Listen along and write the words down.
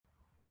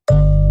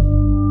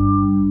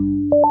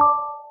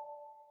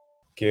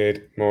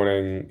Good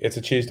morning. It's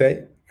a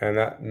Tuesday, and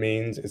that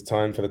means it's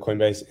time for the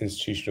Coinbase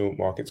Institutional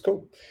Markets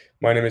Call.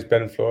 My name is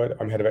Ben Floyd.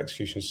 I'm Head of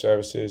Execution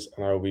Services,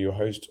 and I will be your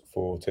host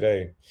for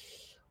today.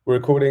 We're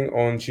recording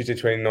on Tuesday,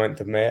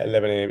 29th of May at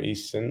 11 a.m.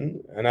 Eastern.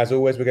 And as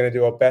always, we're going to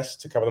do our best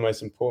to cover the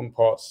most important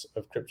parts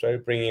of crypto,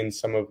 bringing in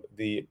some of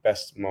the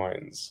best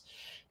minds.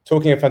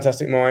 Talking of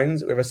fantastic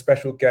minds, we have a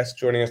special guest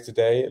joining us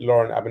today,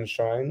 Lauren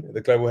Abendschein,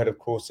 the Global Head of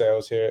Core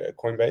Sales here at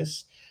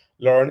Coinbase.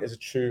 Lauren is a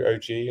true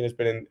OG and has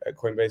been at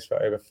Coinbase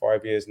for over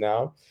 5 years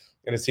now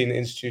and has seen the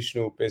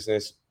institutional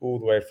business all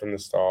the way from the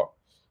start.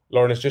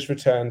 Lauren has just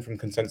returned from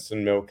Consensus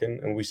and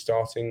Milken and will be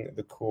starting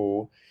the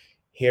call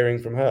hearing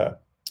from her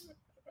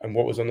and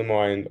what was on the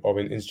mind of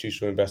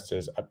institutional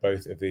investors at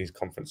both of these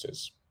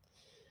conferences.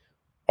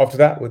 After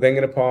that, we're then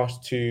going to pass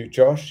to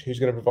Josh, who's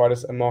going to provide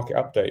us a market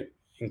update,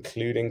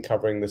 including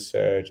covering the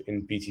surge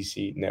in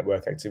BTC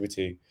network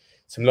activity,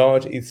 some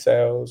large ETH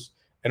sales,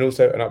 and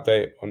also an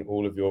update on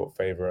all of your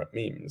favorite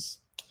memes.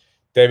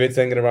 David's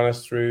then going to run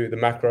us through the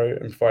macro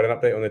and provide an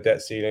update on the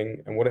debt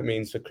ceiling and what it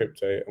means for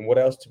crypto and what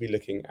else to be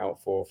looking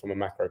out for from a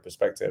macro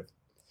perspective.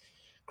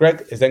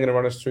 Greg is then going to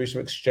run us through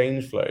some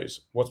exchange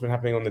flows, what's been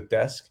happening on the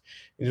desk.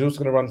 He's also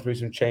going to run through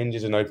some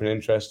changes in open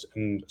interest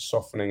and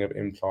softening of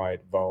implied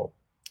vol.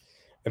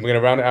 Then we're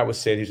going to round it out with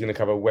Sid, who's going to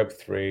cover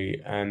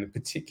Web3 and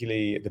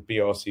particularly the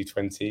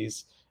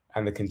BRC20s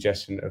and the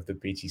congestion of the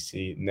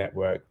BTC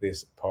network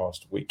this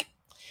past week.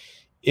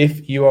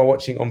 If you are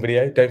watching on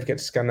video, don't forget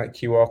to scan that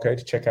QR code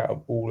to check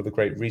out all of the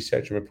great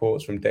research and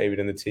reports from David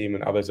and the team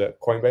and others at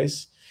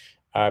Coinbase.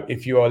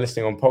 If you are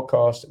listening on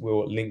podcast,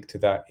 we'll link to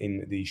that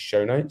in the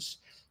show notes.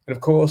 And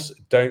of course,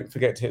 don't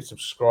forget to hit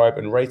subscribe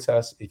and rate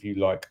us if you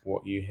like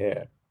what you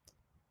hear.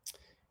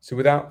 So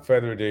without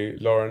further ado,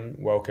 Lauren,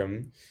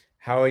 welcome.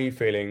 How are you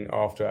feeling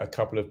after a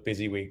couple of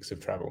busy weeks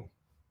of travel?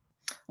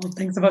 Well,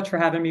 thanks so much for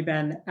having me,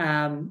 Ben.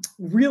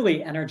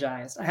 Really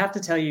energized. I have to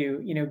tell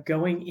you,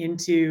 going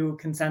into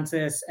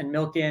Consensus and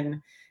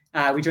Milken,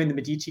 we joined the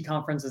Medici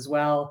conference as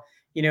well.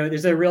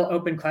 There's a real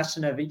open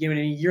question of, in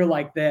a year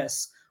like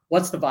this,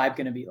 what's the vibe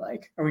going to be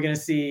like? Are we going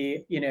to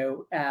see,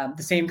 the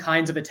same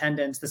kinds of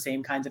attendance, the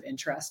same kinds of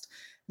interest?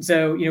 And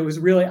so, it was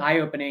really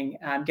eye-opening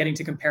getting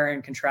to compare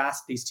and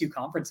contrast these two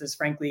conferences,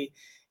 frankly.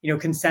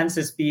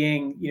 Consensus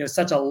being,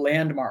 such a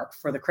landmark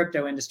for the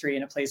crypto industry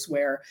and a place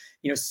where,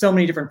 so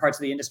many different parts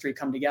of the industry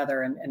come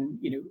together. And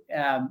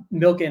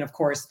Milken, of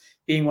course,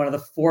 being one of the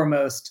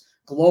foremost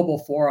global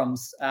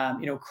forums,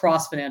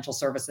 across financial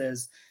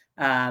services,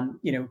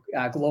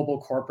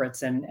 global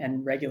corporates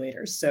and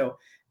regulators. So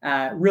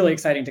really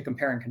exciting to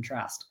compare and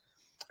contrast.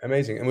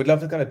 Amazing. And we'd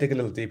love to kind of dig a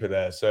little deeper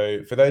there.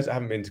 So for those that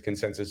haven't been to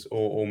Consensus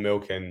or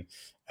Milken,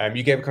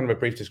 you gave kind of a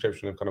brief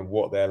description of kind of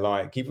what they're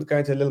like. Keep going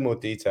into a little more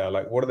detail,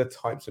 like what are the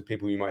types of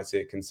people you might see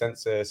at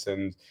Consensus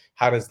and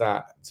how does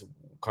that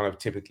kind of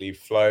typically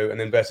flow? And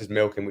then versus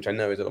Milken, which I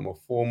know is a lot more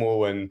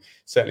formal and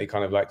certainly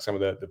kind of like some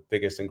of the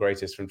biggest and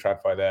greatest from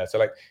TradFi there. So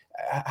like,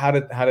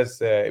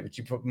 would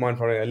you mind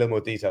providing a little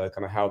more detail of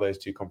kind of how those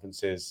two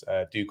conferences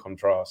do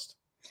contrast?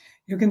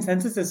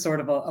 Consensus is sort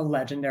of a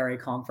legendary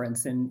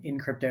conference in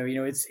crypto.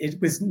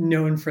 It was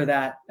known for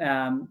that,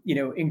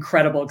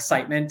 incredible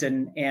excitement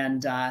and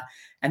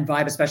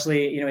vibe,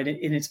 especially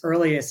in its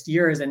earliest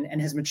years, and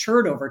has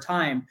matured over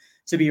time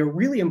to be a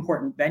really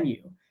important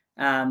venue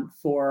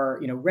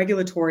for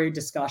regulatory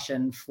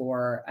discussion,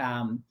 for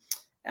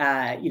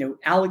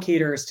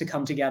allocators to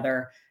come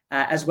together,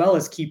 as well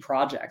as key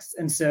projects.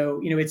 And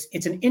so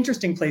it's an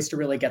interesting place to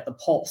really get the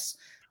pulse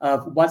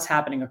of what's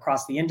happening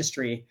across the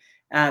industry.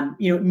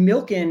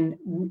 Milken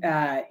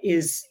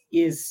is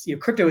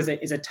crypto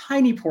is a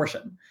tiny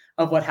portion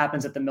of what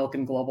happens at the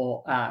Milken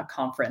Global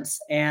Conference.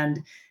 And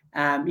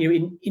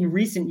in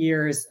recent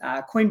years,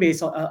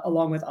 Coinbase,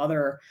 along with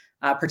other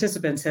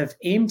participants, have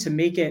aimed to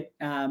make it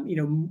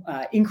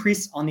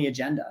increase on the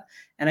agenda.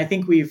 And I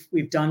think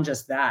we've done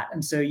just that.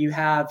 And so you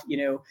have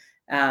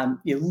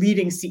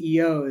leading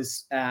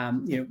CEOs,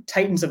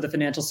 titans of the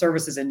financial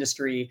services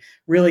industry,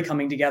 really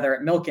coming together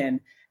at Milken.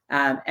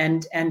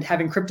 And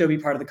having crypto be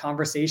part of the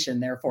conversation,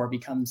 therefore,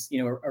 becomes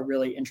a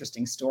really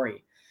interesting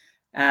story.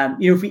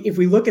 If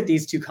we look at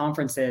these two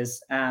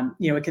conferences,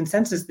 a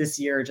Consensus this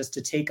year, just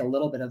to take a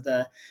little bit of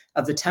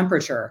the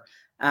temperature,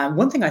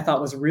 one thing I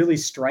thought was really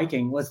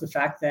striking was the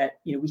fact that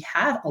we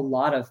had a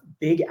lot of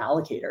big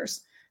allocators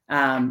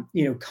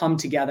come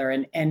together,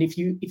 and if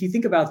you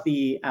think about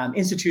the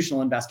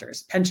institutional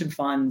investors, pension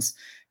funds,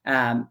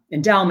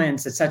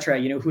 endowments, et cetera,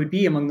 who would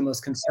be among the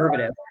most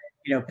conservative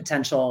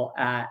potential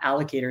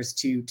allocators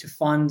to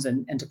funds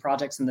and to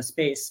projects in the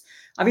space.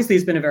 Obviously,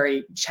 it's been a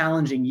very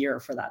challenging year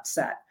for that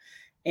set.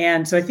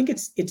 And so I think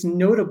it's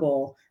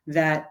notable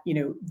that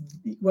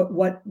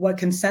what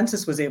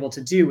Consensus was able to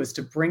do was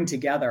to bring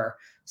together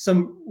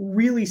some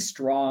really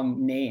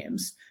strong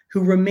names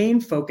who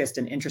remain focused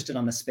and interested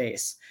on the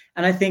space.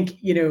 And I think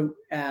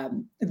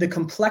the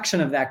complexion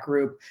of that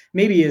group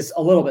maybe is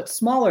a little bit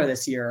smaller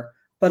this year,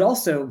 but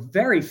also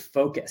very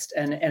focused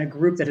and a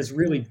group that has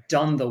really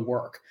done the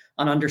work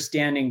on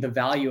understanding the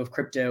value of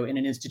crypto in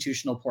an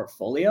institutional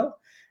portfolio.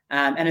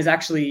 and has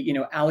actually,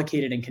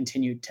 allocated and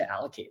continued to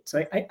allocate.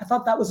 So I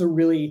thought that was a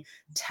really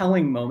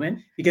telling moment,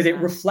 because it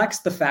reflects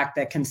the fact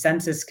that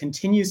Consensus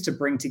continues to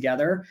bring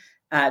together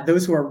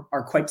those who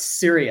are quite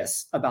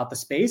serious about the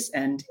space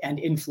and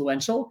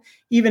influential,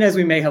 even as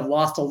we may have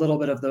lost a little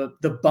bit of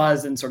the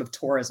buzz and sort of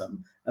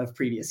tourism of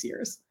previous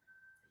years.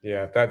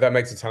 Yeah, that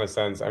makes a ton of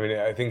sense. I mean,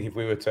 I think if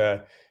we were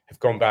to have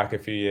gone back a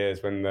few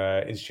years when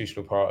the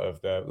institutional part of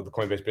the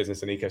Coinbase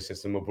business and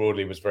ecosystem more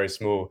broadly was very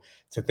small,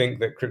 to think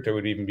that crypto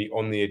would even be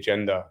on the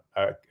agenda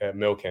at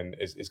Milken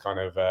is kind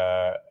of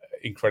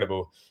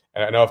incredible.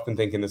 And I often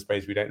think in the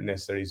space we don't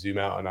necessarily zoom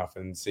out enough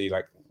and see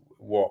like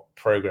what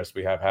progress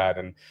we have had.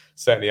 And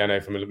certainly I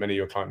know from many of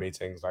your client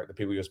meetings, like the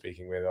people you're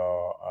speaking with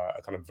are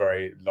kind of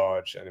very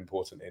large and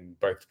important in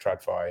both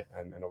TradFi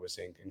and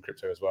obviously in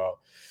crypto as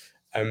well.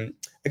 I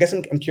guess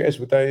I'm curious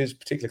with those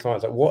particular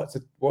clients, like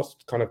what's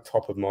kind of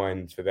top of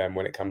mind for them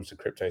when it comes to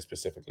crypto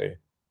specifically?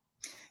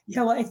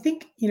 Yeah, well, I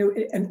think,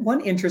 and one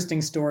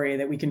interesting story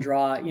that we can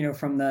draw,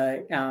 from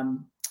the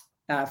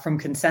from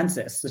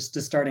Consensus,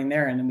 just starting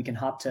there, and then we can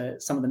hop to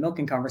some of the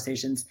Milken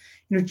conversations.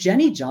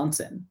 Jenny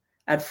Johnson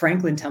at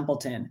Franklin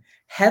Templeton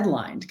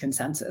headlined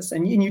Consensus,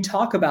 and you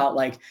talk about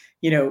like,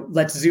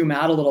 let's zoom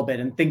out a little bit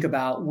and think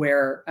about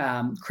where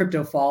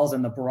crypto falls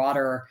in the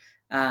broader,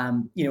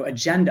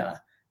 agenda.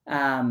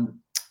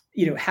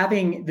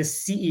 Having the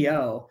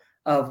CEO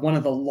of one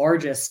of the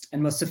largest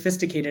and most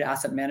sophisticated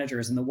asset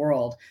managers in the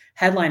world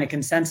headline a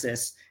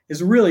Consensus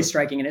is really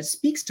striking, and it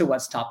speaks to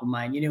what's top of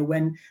mind.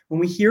 When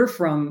we hear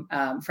from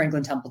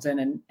Franklin Templeton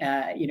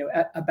and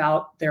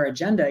about their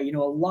agenda, a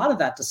lot of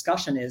that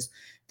discussion is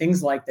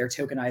things like their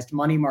tokenized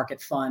money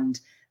market fund,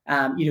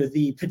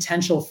 the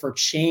potential for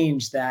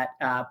change that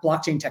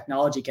blockchain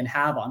technology can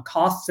have on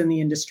costs in the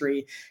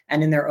industry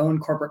and in their own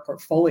corporate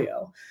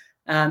portfolio.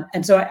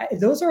 And so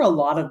those are a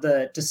lot of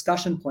the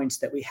discussion points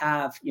that we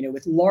have,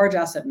 with large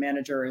asset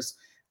managers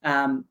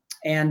and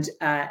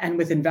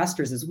with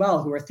investors as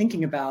well, who are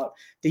thinking about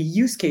the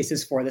use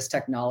cases for this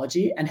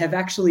technology and have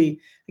actually,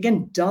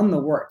 again, done the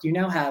work. You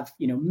now have,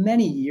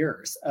 many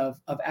years of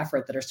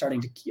effort that are starting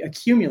to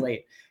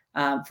accumulate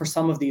for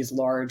some of these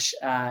large,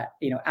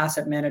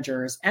 asset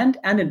managers and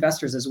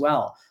investors as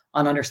well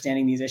on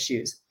understanding these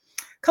issues.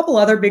 A couple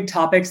other big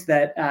topics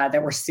that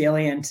were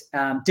salient: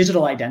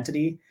 digital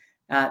identity.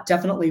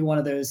 Definitely one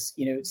of those,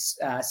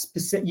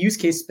 use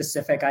case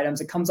specific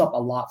items. It comes up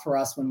a lot for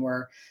us when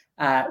we're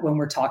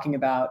talking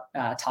about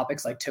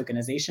topics like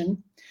tokenization,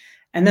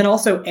 and then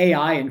also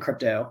AI in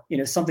crypto.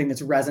 Something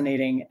that's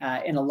resonating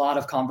in a lot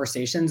of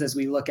conversations as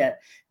we look at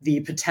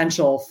the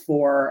potential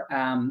for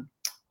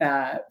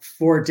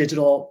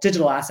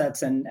digital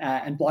assets and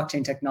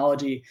blockchain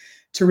technology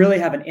to really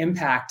have an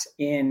impact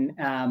in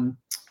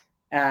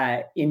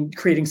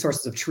creating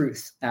sources of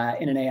truth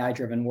in an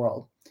AI-driven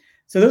world.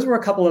 So those were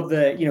a couple of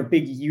the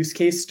big use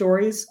case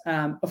stories.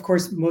 Of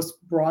course, most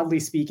broadly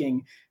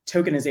speaking,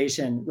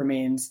 tokenization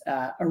remains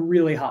a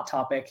really hot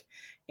topic,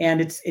 and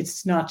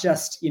it's not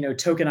just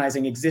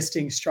tokenizing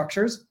existing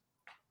structures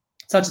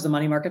such as a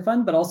money market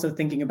fund, but also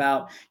thinking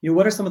about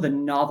what are some of the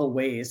novel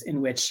ways in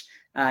which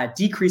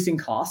decreasing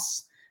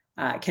costs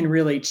can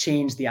really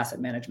change the asset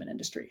management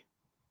industry.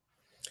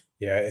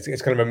 Yeah,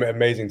 it's kind of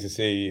amazing to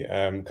see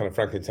kind of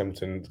Franklin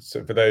Templeton.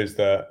 So for those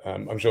that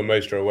I'm sure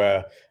most are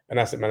aware, an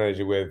asset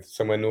manager with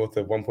somewhere north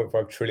of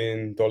 $1.5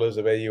 trillion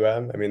of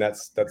AUM. I mean,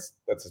 that's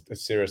a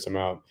serious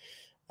amount.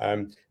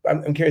 I'm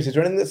curious, is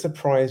there anything that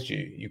surprised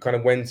you? You kind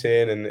of went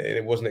in and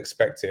it wasn't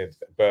expected,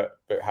 but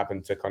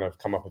happened to kind of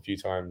come up a few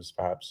times,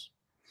 perhaps.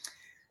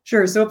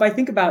 Sure. So if I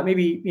think about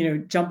maybe,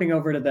 jumping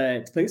over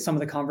to some of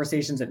the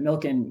conversations at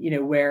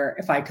Milken, where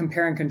if I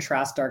compare and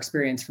contrast our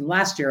experience from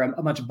last year,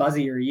 a much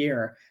buzzier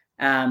year,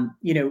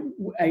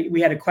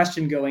 we had a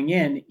question going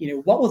in,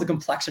 what will the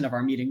complexion of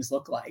our meetings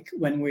look like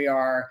when we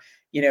are,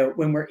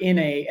 when we're in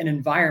an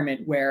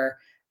environment where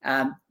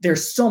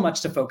there's so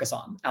much to focus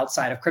on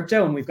outside of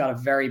crypto and we've got a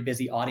very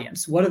busy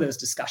audience? What do those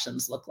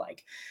discussions look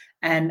like?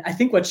 And I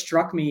think what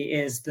struck me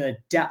is the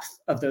depth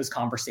of those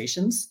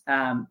conversations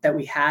that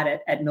we had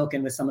at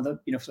Milken with some of the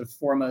sort of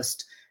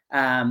foremost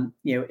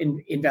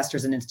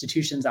investors and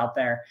institutions out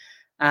there.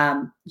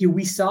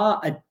 We saw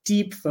a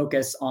deep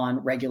focus on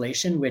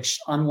regulation, which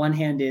on one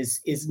hand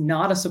is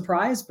not a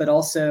surprise, but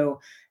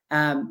also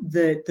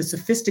the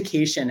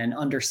sophistication and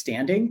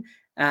understanding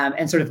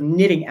and sort of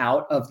knitting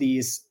out of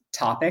these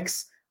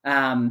topics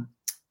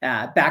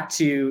back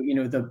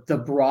to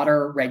the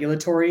broader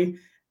regulatory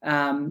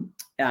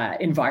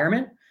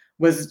environment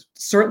was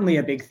certainly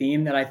a big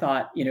theme that I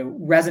thought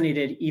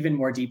resonated even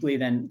more deeply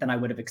than I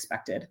would have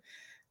expected.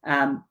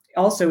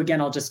 Also, again,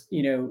 I'll just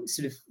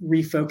sort of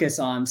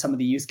refocus on some of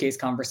the use case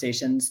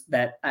conversations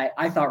that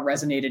I thought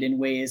resonated in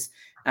ways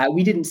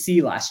we didn't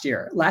see last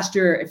year. Last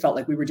year, it felt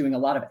like we were doing a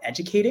lot of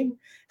educating,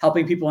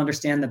 helping people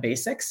understand the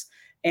basics.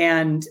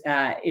 And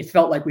it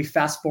felt like we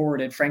fast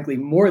forwarded, frankly,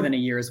 more than a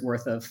year's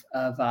worth of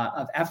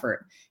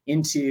effort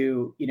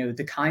into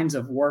the kinds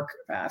of work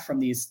from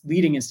these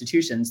leading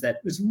institutions that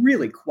was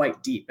really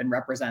quite deep and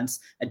represents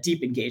a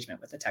deep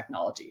engagement with the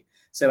technology.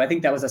 So I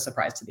think that was a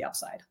surprise to the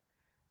upside.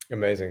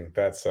 Amazing.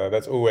 That's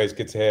always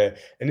good to hear.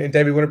 And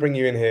David, we want to bring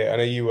you in here. I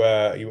know you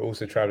were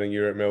also traveling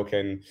Europe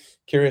Milken.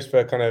 Curious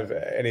for kind of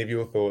any of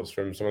your thoughts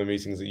from some of the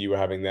meetings that you were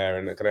having there,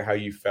 and kind of how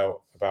you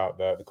felt about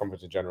the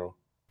conference in general.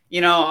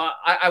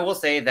 I will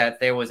say that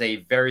there was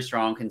a very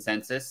strong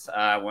consensus,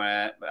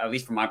 at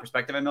least from my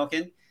perspective at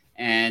Milken,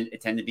 and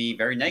it tended to be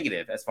very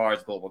negative as far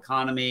as global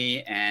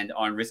economy and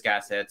on risk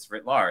assets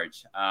writ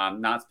large,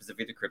 not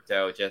specific to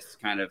crypto,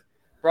 just kind of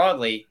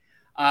broadly.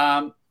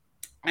 I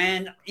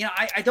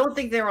don't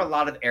think there are a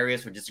lot of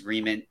areas for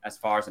disagreement as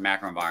far as the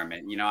macro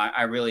environment.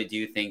 I really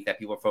do think that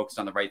people are focused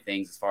on the right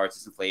things as far as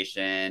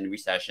disinflation,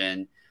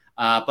 recession.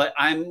 But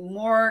I'm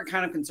more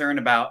kind of concerned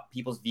about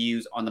people's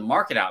views on the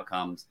market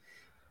outcomes.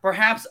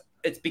 Perhaps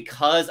it's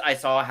because I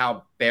saw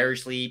how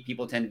bearishly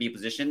people tend to be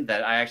positioned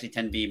that I actually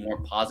tend to be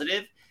more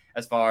positive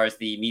as far as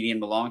the medium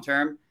to long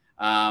term.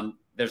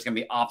 There's going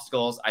to be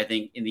obstacles, I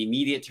think, in the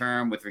immediate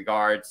term with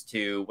regards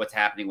to what's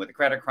happening with the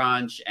credit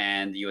crunch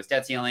and the U.S.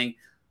 debt ceiling.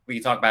 We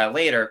can talk about it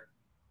later.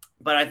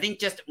 But I think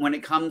just when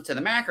it comes to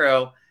the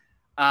macro,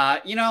 I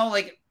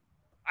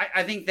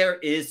think there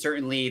is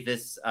certainly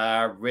this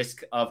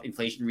risk of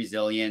inflation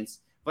resilience,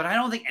 but I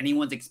don't think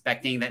anyone's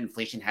expecting that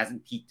inflation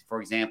hasn't peaked,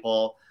 for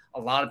example. A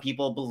lot of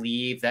people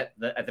believe that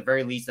at the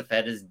very least, the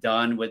Fed is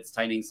done with its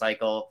tightening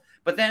cycle.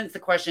 But then it's the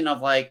question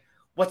of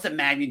what's the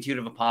magnitude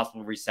of a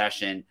possible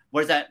recession?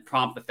 What does that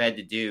prompt the Fed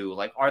to do?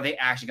 Are they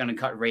actually going to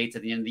cut rates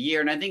at the end of the year?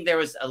 And I think there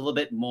was a little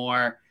bit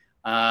more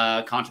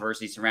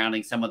controversy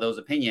surrounding some of those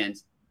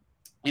opinions.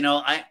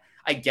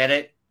 I get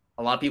it.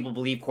 A lot of people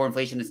believe core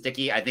inflation is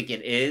sticky. I think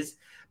it is.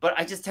 But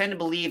I just tend to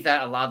believe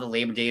that a lot of the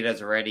labor data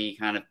has already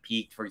kind of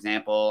peaked, for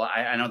example.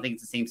 I don't think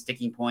it's the same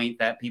sticking point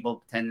that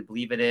people tend to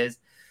believe it is.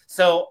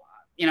 So,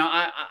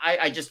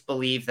 I just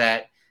believe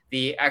that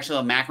the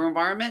actual macro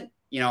environment,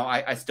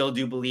 I still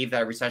do believe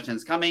that a recession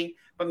is coming,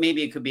 but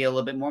maybe it could be a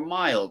little bit more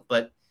mild.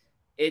 But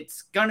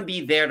it's going to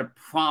be there to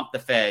prompt the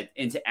Fed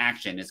into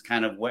action is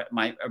kind of what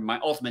my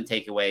ultimate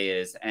takeaway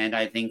is. And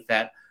I think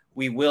that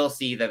we will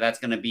see that that's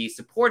going to be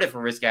supportive for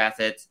risk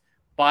assets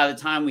by the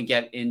time we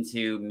get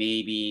into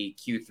maybe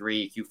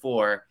Q3,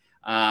 Q4.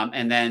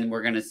 And then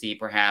we're going to see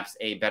perhaps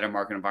a better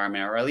market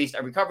environment, or at least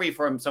a recovery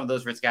from some of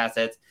those risk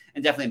assets,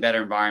 and definitely a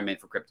better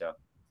environment for crypto.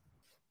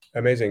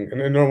 Amazing.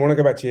 And I want to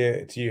go back to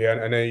you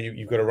here. I know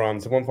you've got to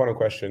run. So one final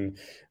question,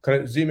 kind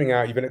of zooming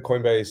out, you've been at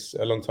Coinbase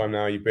a long time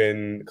now. You've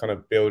been kind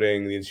of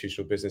building the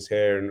institutional business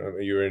here,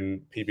 and you were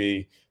in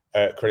PB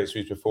Credit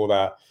Suisse before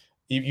that.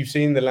 You've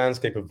seen the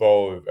landscape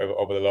evolve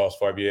over the last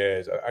 5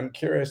 years. I'm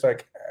curious,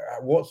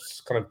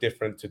 what's kind of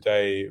different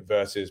today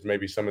versus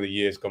maybe some of the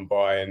years gone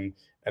by, and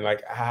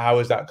how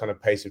is that kind of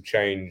pace of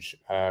change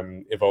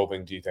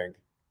evolving, do you think?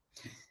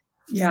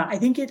 Yeah, I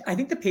think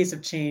the pace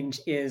of change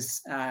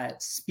is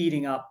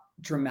speeding up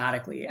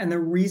dramatically, and the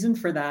reason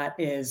for that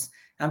is,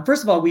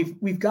 first of all,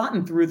 we've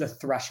gotten through the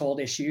threshold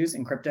issues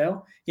in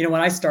crypto.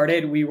 When I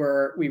started, we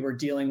were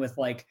dealing with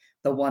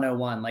the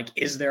 101,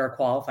 is there a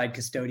qualified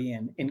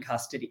custodian in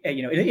custody?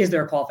 Is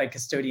there a qualified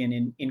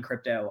custodian in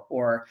crypto,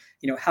 or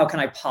how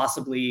can I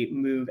possibly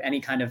move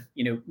any kind of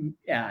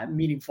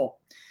meaningful?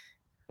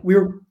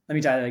 Let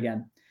me try that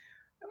again.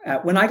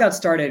 When I got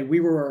started, we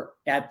were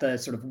at the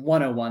sort of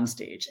 101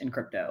 stage in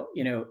crypto.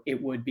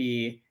 It would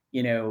be,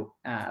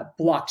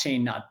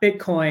 blockchain, not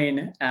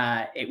Bitcoin.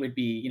 It would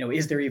be,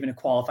 is there even a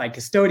qualified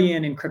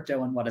custodian in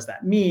crypto, and what does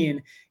that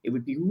mean? It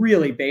would be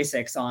really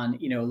basics on,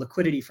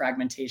 liquidity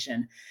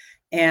fragmentation.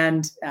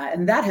 And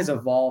that has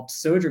evolved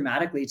so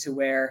dramatically to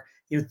where,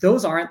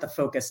 those aren't the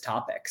focus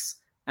topics.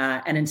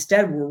 And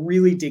instead, we're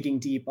really digging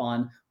deep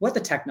on what the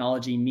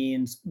technology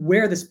means,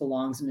 where this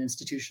belongs in an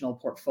institutional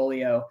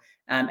portfolio.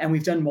 And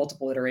we've done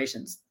multiple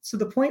iterations. So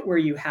the point where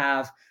you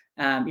have,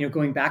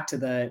 going back to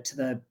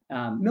the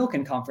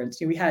Milken conference,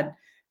 we had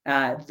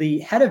the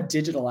head of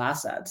digital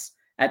assets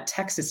at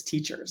Texas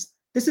Teachers.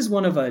 This is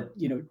one of a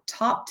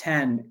top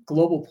 10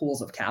 global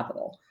pools of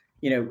capital,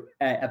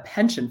 a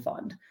pension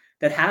fund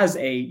that has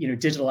a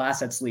digital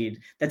assets lead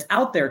that's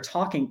out there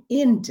talking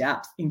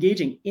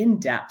engaging in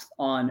depth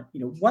on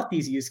what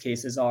these use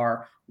cases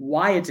are,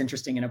 why it's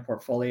interesting in a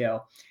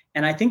portfolio.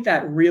 And I think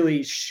that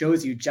really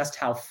shows you just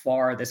how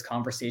far this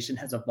conversation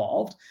has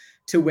evolved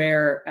to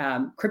where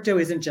crypto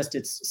isn't just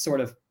its sort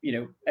of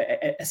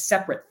a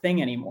separate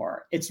thing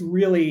anymore. It's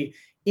really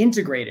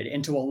integrated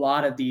into a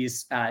lot of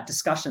these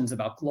discussions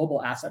about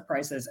global asset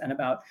prices and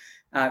about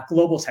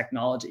global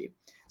technology.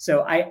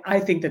 So I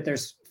think that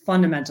there's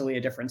fundamentally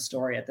a different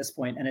story at this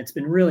point, and it's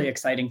been really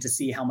exciting to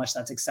see how much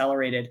that's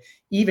accelerated,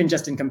 even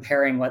just in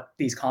comparing what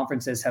these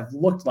conferences have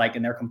looked like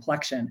in their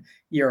complexion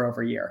year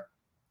over year.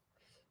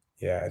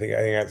 Yeah, I think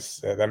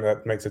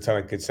that makes a ton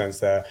of good sense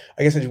there.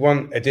 I guess there's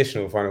one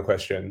additional final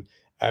question.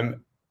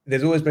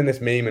 There's always been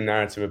this meme and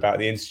narrative about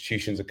the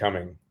institutions are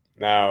coming.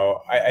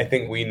 Now, I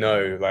think we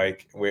know,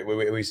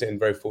 we sit in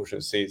very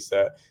fortunate seats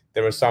that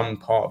there are some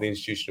part of the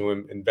institutional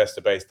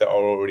investor base that are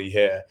already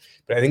here.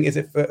 But I think is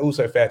it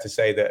also fair to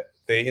say that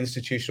the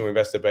institutional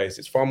investor base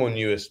is far more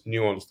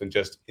nuanced than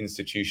just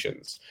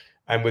institutions,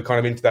 and we're kind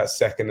of into that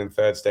second and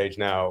third stage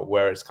now,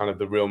 where it's kind of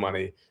the real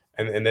money.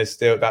 And there's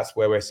still, that's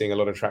where we're seeing a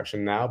lot of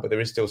traction now, but there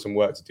is still some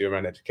work to do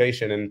around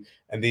education.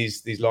 And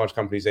these large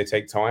companies, they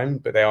take time,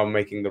 but they are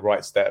making the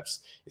right steps.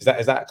 Is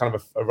that kind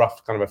of a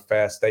rough, kind of a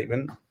fair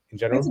statement in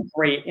general? It's a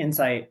great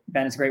insight,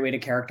 Ben. It's a great way to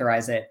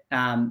characterize it.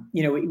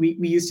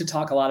 We used to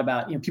talk a lot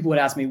about, people would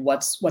ask me,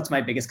 what's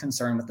my biggest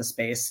concern with the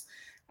space?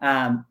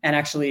 And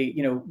actually,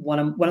 one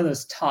of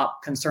those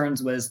top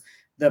concerns was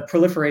the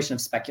proliferation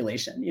of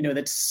speculation,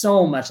 that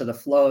so much of the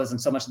flows and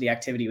so much of the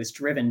activity was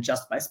driven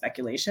just by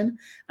speculation.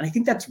 And I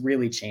think that's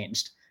really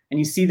changed. And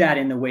you see that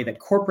in the way that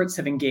corporates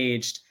have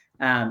engaged,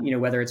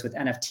 whether it's with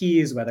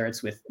NFTs, whether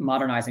it's with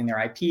modernizing their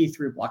IP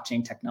through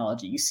blockchain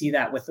technology. You see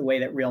that with the way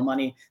that real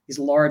money, these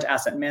large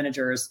asset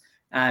managers,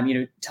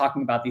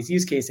 talking about these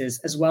use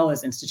cases, as well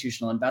as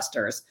institutional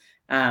investors,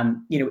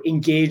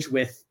 engage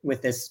with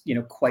this,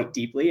 quite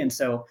deeply. And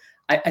so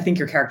I think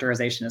your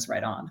characterization is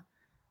right on.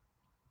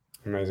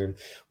 Amazing.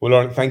 Well,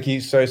 Lauren, thank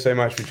you so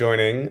much for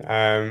joining.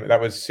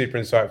 That was super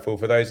insightful.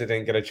 For those that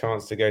didn't get a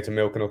chance to go to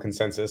Milken or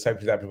Consensus,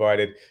 hopefully that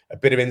provided a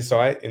bit of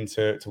insight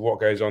into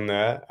what goes on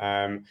there.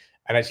 And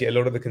actually, a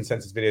lot of the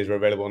Consensus videos are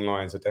available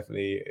online, so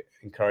definitely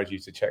encourage you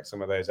to check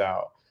some of those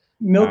out.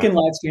 Milken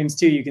live streams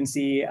too. You can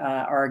see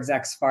our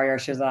execs Faryar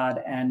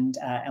Shahzad and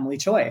Emily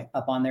Choi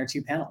up on their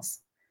 2 panels.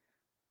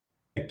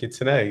 Good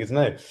to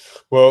know.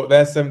 Well,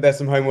 there's some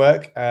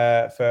homework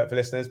for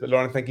listeners. But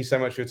Lauren, thank you so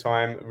much for your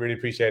time. Really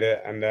appreciate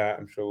it, and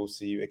I'm sure we'll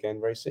see you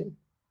again very soon.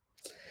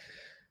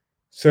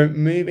 So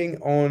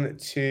moving on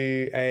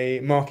to a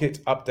market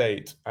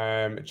update.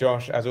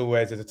 Josh, as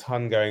always, there's a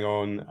ton going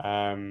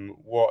on.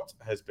 What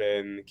has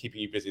been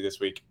keeping you busy this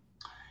week?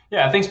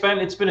 Yeah, thanks, Ben.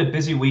 It's been a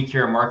busy week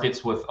here in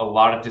markets with a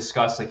lot of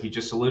discuss, like you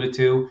just alluded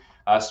to.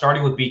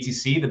 Starting with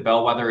BTC, the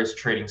bellwether is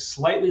trading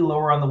slightly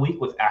lower on the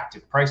week with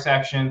active price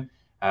action.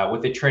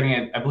 With it trading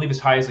at, I believe, as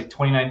high as like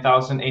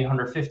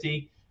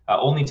 29,850,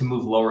 only to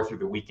move lower through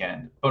the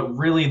weekend. But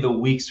really, the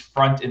week's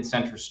front and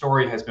center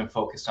story has been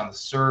focused on the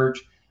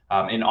surge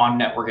in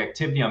on-network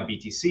activity on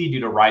BTC due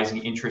to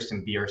rising interest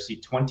in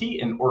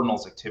BRC20 and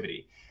ordinals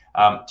activity.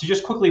 To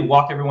just quickly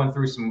walk everyone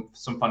through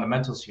some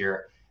fundamentals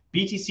here,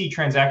 BTC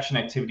transaction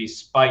activity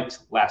spiked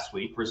last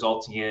week,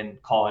 resulting in,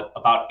 call it,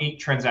 about 8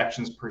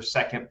 transactions per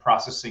second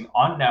processing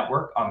on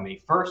network on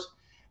May 1st.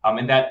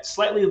 And that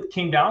slightly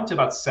came down to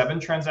about 7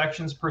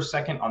 transactions per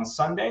second on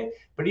Sunday.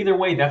 But either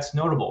way, that's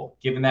notable,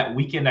 given that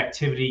weekend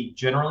activity,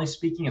 generally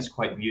speaking, is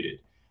quite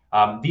muted.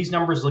 These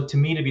numbers look to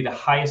me to be the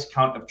highest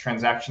count of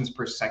transactions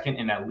per second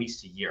in at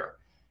least a year.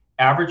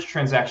 Average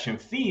transaction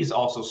fees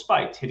also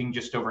spiked, hitting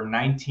just over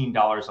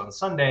 $19 on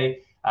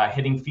Sunday,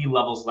 hitting fee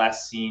levels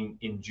last seen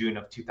in June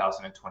of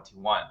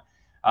 2021.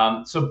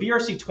 So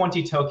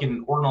BRC20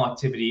 token ordinal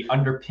activity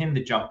underpinned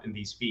the jump in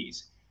these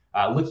fees.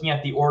 Looking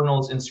at the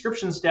ordinals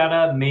inscriptions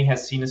data, May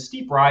has seen a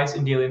steep rise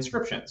in daily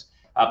inscriptions,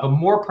 but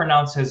more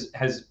pronounced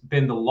has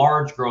been the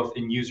large growth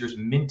in users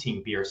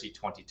minting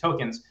BRC20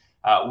 tokens,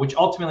 which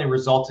ultimately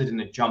resulted in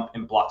a jump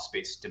in block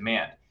space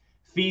demand.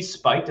 Fees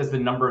spiked as the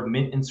number of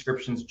mint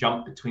inscriptions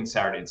jumped between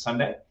Saturday and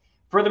Sunday.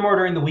 Furthermore,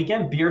 during the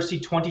weekend,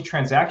 BRC20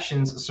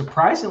 transactions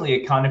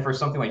surprisingly accounted for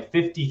something like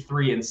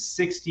 53 and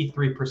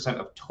 63%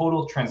 of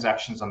total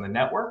transactions on the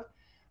network,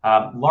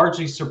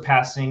 largely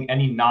surpassing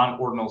any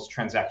non-ordinals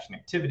transaction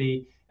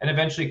activity and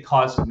eventually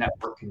caused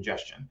network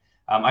congestion.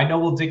 I know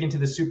we'll dig into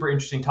the super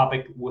interesting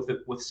topic with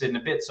Sid in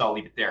a bit, so I'll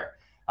leave it there.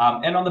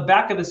 And on the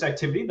back of this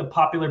activity, the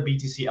popular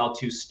BTC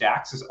L2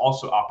 stacks has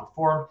also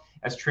outperformed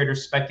as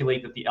traders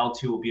speculate that the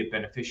L2 will be a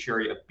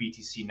beneficiary of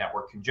BTC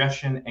network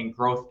congestion and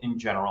growth in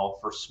general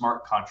for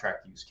smart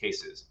contract use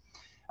cases.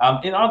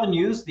 In other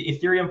news, the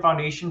Ethereum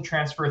Foundation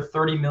transferred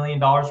 $30 million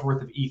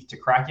worth of ETH to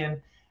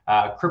Kraken.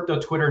 Crypto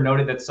Twitter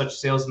noted that such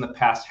sales in the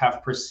past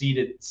have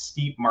preceded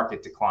steep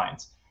market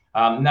declines.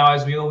 Now,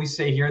 as we always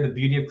say here, the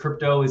beauty of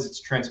crypto is its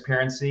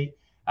transparency.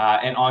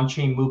 And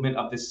on-chain movement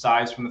of this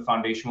size from the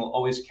foundation will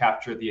always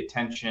capture the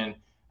attention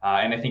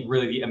and I think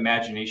really the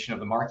imagination of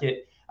the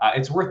market.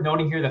 It's worth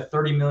noting here that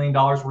 $30 million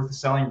worth of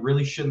selling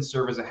really shouldn't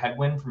serve as a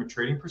headwind from a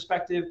trading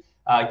perspective,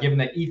 given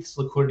that ETH's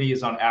liquidity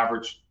is on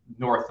average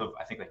north of,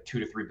 I think, like $2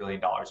 to $3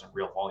 billion in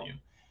real volume.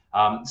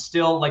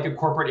 Still, like a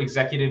corporate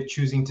executive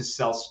choosing to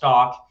sell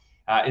stock,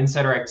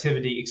 insider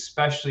activity,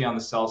 especially on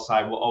the sell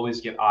side, will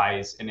always get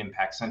eyes and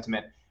impact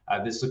sentiment.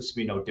 This looks to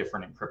be no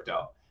different in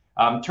crypto.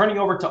 Turning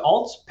over to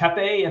alts,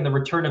 Pepe and the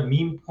return of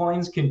meme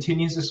coins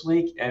continues this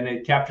week, and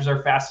it captures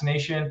our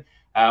fascination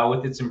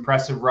with its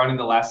impressive run in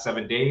the last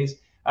 7 days.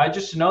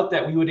 Just to note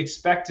that we would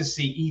expect to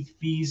see ETH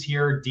fees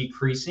here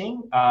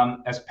decreasing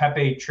as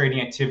Pepe trading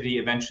activity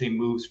eventually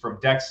moves from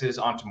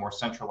DEXs onto more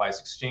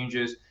centralized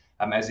exchanges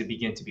as they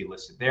begin to be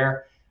listed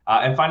there.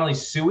 And finally,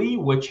 SUI,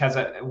 which has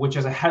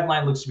a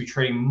headline, looks to be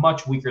trading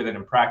much weaker than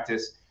in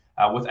practice,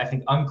 with I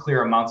think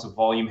unclear amounts of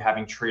volume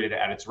having traded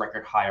at its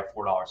record high of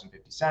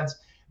 $4.50.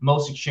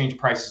 Most exchange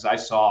prices I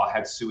saw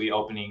had SUI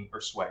opening,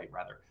 or Sway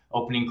rather,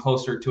 opening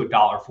closer to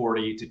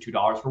 $1.40 to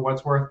 $2 for what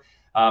it's worth.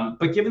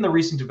 But given the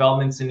recent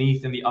developments in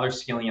ETH and the other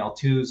scaling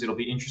L2s, it'll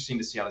be interesting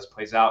to see how this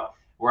plays out.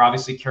 We're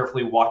obviously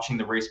carefully watching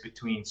the race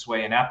between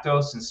Sway and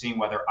Aptos and seeing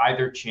whether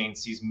either chain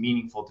sees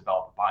meaningful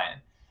developer buy-in.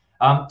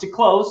 To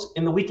close,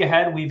 in the week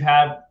ahead, we've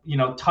had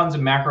tons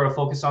of macro to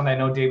focus on that I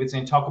know David's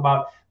going to talk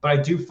about, but I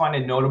do find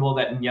it notable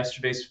that in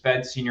yesterday's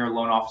Fed Senior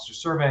Loan Officer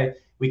Survey,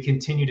 we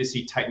continue to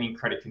see tightening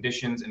credit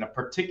conditions and a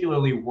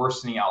particularly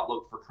worsening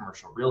outlook for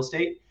commercial real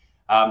estate.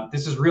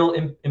 This is real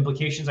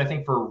implications, I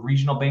think, for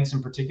regional banks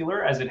in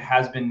particular, as it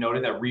has been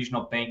noted that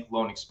regional bank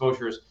loan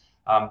exposures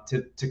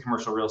to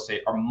commercial real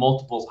estate are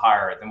multiples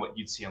higher than what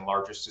you'd see in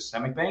larger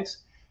systemic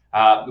banks.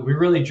 We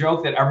really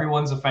joke that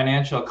everyone's a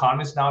financial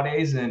economist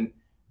nowadays, and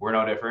we're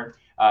no different.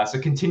 So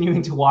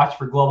continuing to watch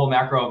for global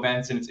macro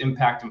events and its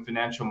impact on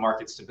financial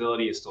market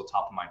stability is still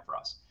top of mind for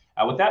us.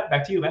 With that,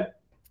 back to you, Ben.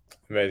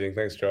 Amazing.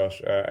 Thanks,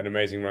 Josh. An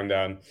amazing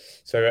rundown.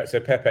 So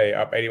Pepe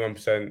up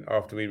 81%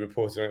 after we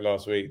reported on it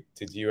last week.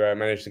 Did you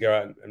manage to go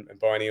out and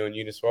buy any on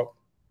Uniswap?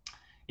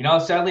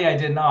 Sadly, I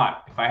did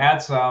not. If I had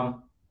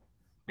some,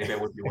 maybe I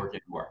would be working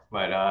more.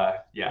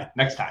 But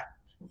next time.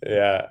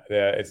 Yeah.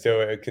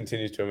 It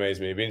continues to amaze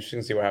me. It'd be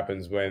interesting to see what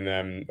happens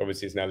when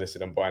obviously it's now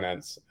listed on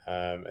Binance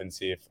and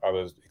see if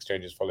other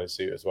exchanges follow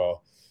suit as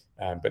well.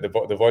 But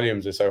the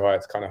volumes are so high,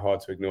 it's kind of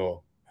hard to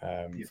ignore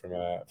from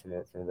a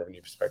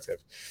revenue perspective.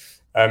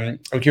 I'm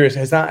curious,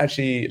 has that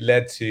actually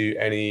led to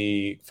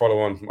any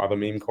follow-on from other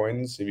meme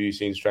coins? Have you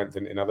seen strength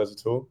in others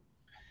at all?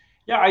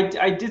 Yeah,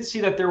 I did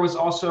see that there was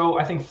also,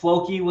 I think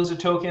Floki was a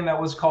token that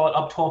was called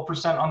up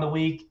 12% on the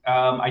week.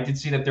 I did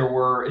see that there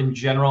were, in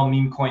general,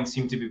 meme coins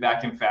seem to be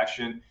back in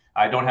fashion.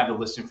 I don't have the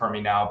list in front of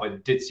me now, but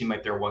it did seem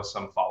like there was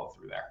some follow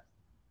through there.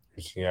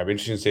 Yeah, it'd be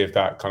interesting to see if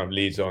that kind of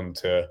leads on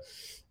to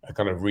a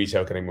kind of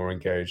retail getting more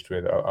engaged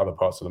with other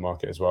parts of the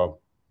market as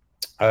well.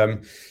 So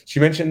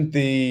you mentioned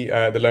the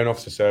loan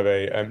officer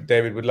survey.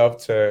 David, would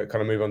love to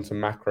kind of move on to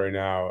macro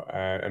now,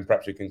 and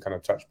perhaps we can kind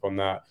of touch upon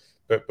that.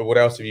 But what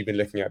else have you been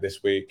looking at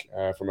this week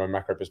from a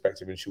macro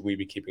perspective, and should we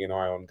be keeping an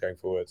eye on going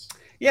forwards?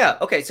 Yeah.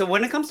 Okay. So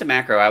when it comes to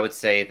macro, I would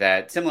say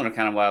that similar to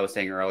kind of what I was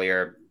saying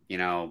earlier,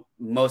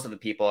 most of the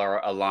people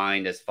are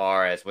aligned as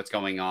far as what's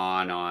going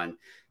on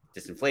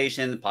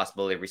disinflation, the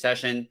possibility of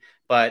recession.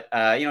 But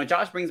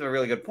Josh brings up a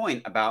really good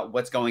point about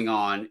what's going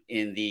on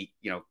in the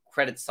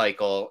credit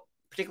cycle,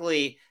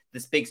 particularly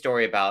this big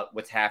story about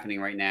what's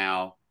happening right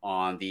now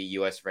on the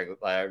U.S.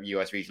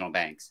 regional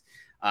banks.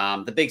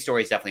 The big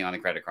story is definitely on the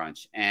credit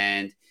crunch.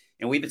 And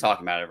we've been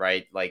talking about it,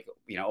 right? Like,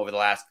 over the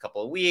last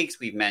couple of weeks,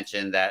 we've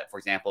mentioned that, for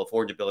example,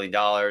 $400 billion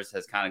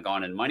has kind of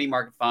gone in money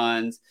market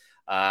funds.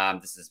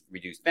 This has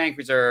reduced bank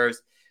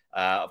reserves.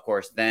 Of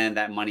course, then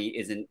that money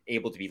isn't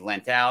able to be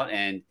lent out.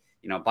 And,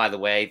 by the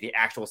way, the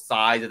actual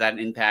size of that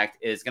impact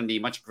is going to be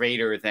much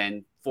greater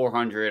than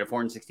 $400 or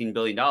 $416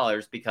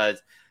 billion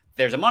because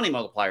there's a money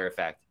multiplier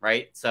effect,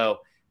 right? So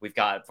we've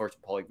got First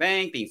Republic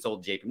Bank being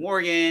sold to JP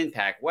Morgan,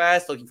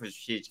 PacWest looking for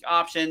strategic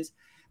options.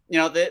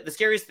 The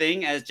scariest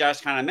thing, as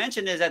Josh kind of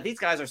mentioned, is that these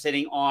guys are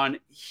sitting on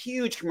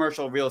huge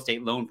commercial real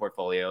estate loan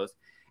portfolios.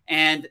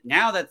 And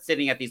now that's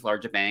sitting at these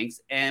larger banks,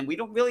 and we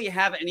don't really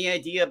have any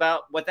idea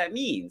about what that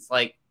means.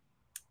 Like,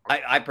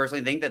 I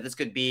personally think that this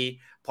could be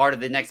part of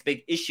the next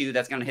big issue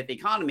that's going to hit the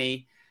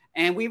economy.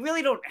 And we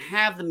really don't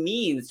have the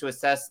means to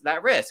assess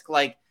that risk.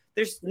 Like,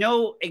 there's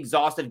no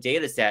exhaustive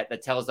data set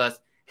that tells us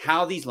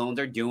how these loans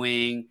are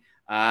doing.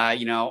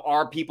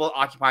 Are people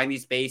occupying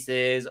these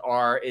spaces?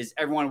 Is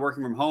everyone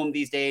working from home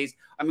these days?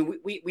 I mean,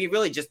 we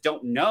really just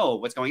don't know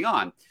what's going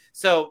on.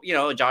 So,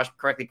 Josh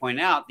correctly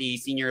pointed out the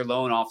Senior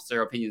Loan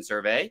Officer Opinion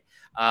Survey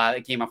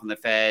that came out from the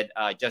Fed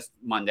just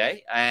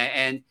Monday.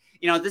 And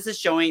this is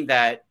showing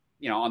that,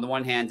 on the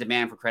one hand,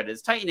 demand for credit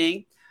is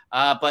tightening,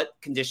 but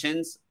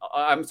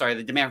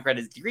the demand for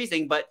credit is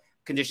decreasing, but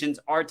conditions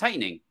are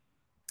tightening.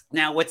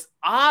 Now, what's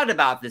odd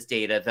about this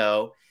data,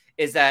 though,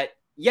 is that,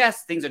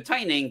 yes, things are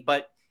tightening,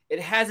 but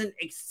it hasn't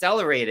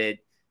accelerated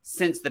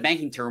since the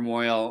banking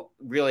turmoil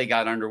really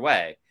got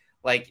underway.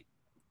 Like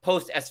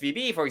post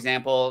SVB, for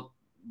example,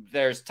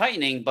 there's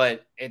tightening,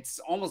 but it's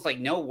almost like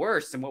no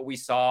worse than what we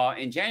saw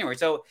in January.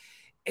 So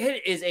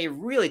it is a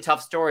really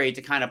tough story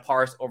to kind of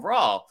parse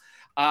overall.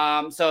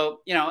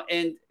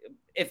 And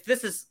if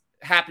this is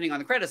happening on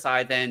the credit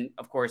side, then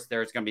of course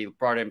there's going to be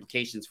broader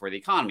implications for the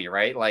economy,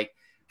 right? Like,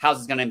 how's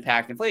this going to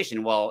impact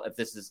inflation? Well,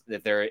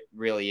 if there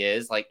really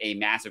is like a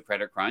massive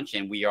credit crunch,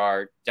 and we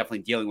are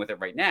definitely dealing with it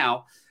right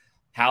now,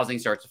 housing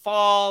starts to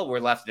fall,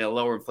 we're left in a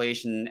lower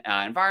inflation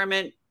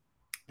environment.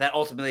 That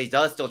ultimately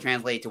does still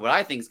translate to what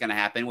I think is going to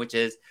happen, which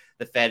is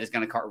the Fed is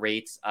going to cut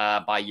rates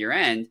by year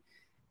end.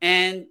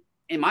 And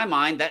in my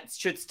mind, that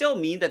should still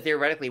mean that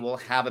theoretically we'll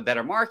have a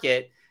better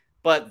market,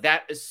 but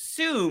that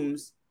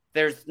assumes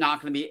there's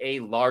not going to be a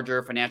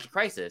larger financial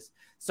crisis.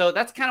 So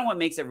that's kind of what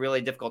makes it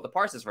really difficult to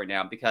parse this right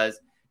now, because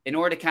in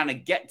order to kind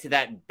of get to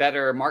that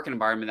better market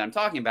environment that I'm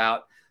talking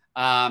about,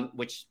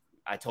 which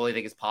I totally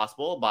think is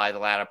possible by the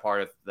latter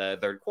part of the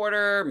third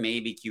quarter,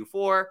 maybe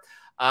Q4.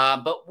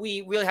 But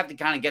we really have to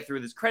kind of get through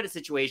this credit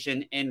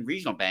situation in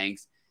regional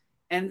banks.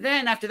 And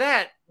then after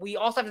that, we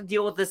also have to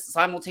deal with this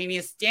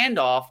simultaneous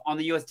standoff on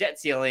the U.S. debt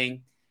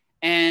ceiling.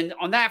 And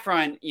on that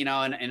front,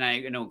 and I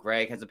know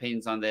Greg has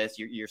opinions on this,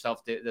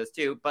 yourself does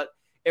too, but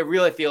it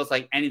really feels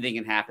like anything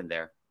can happen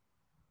there.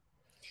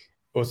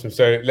 Awesome.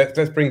 So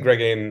let's bring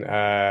Greg in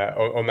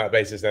on that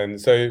basis then.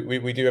 So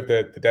we do have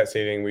the debt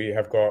ceiling. We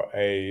have got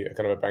a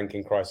kind of a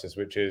banking crisis,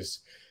 which is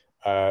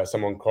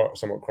somewhat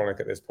chronic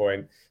at this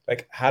point.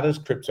 Like, how does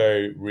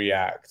crypto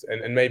react?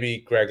 And maybe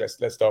Greg,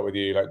 let's start with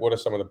you. Like, what are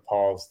some of the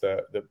paths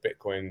that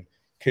Bitcoin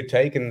could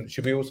take, and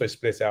should we also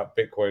split out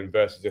Bitcoin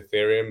versus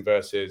Ethereum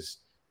versus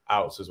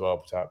alts as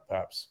well,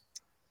 perhaps?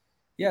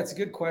 Yeah, it's a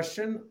good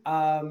question.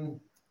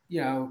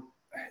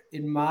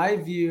 In my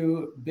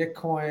view,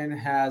 Bitcoin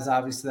has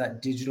obviously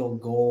that digital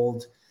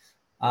gold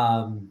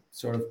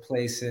sort of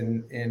place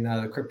in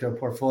the crypto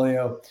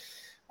portfolio.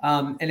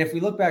 And if we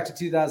look back to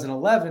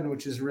 2011,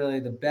 which is really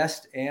the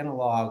best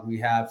analog we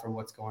have for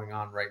what's going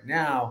on right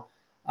now,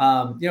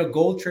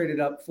 gold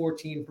traded up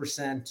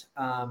 14%,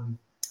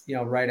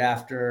 right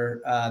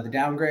after the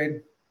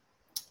downgrade.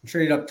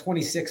 Traded up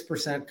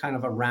 26% kind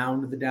of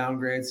around the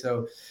downgrade.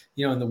 So,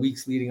 in the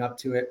weeks leading up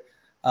to it,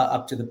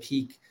 up to the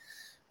peak.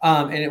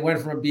 And it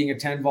went from being a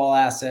 10 vol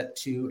asset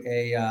to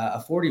a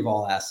 40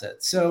 vol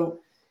asset. So,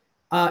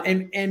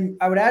 and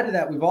I would add to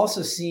that, we've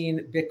also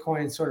seen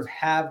Bitcoin sort of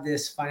have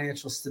this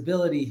financial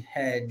stability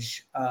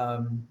hedge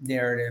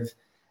narrative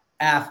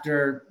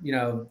after,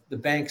 the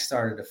banks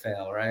started to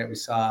fail, right? We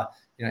saw,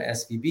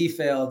 SVB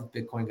failed,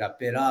 Bitcoin got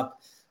bid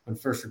up. When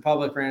First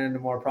Republic ran into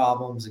more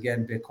problems,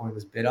 again, Bitcoin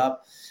was bid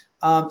up.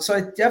 So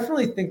I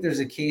definitely think there's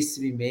a case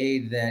to be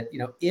made that,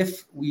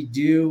 if we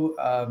do,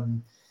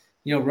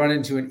 run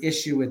into an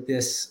issue with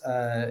this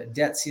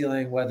debt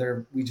ceiling,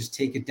 whether we just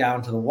take it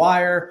down to the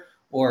wire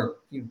or,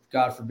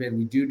 God forbid,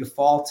 we do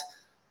default,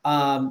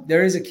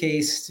 there is a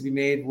case to be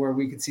made where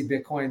we could see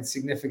Bitcoin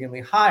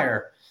significantly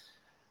higher.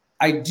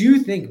 I do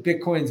think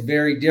Bitcoin's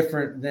very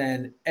different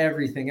than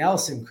everything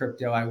else in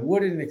crypto. I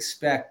wouldn't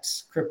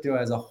expect crypto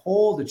as a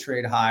whole to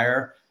trade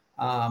higher.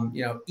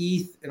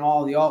 ETH and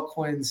all the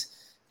altcoins,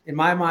 in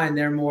my mind,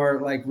 they're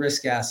more like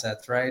risk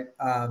assets, right?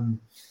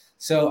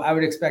 So I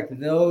would expect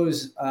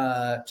those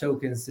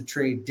tokens to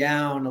trade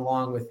down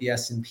along with the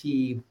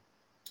S&P.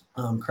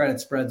 Credit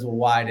spreads will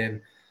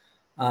widen.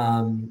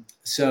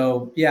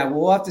 So yeah,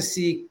 we'll have to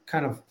see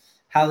kind of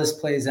how this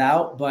plays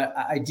out, but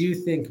I do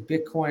think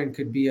Bitcoin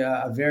could be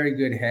a very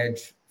good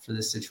hedge for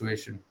this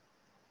situation.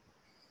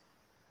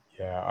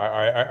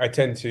 Yeah, I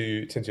tend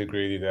to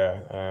agree with you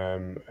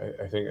there.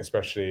 I think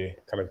especially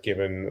kind of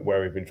given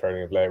where we've been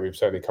trading of late, we've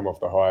certainly come off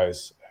the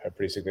highs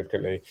pretty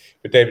significantly.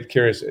 But David,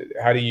 curious,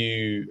 how do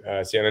you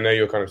see? And I know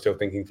you're kind of still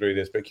thinking through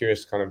this, but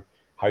curious kind of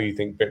how you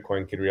think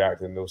Bitcoin could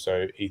react, and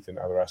also ETH and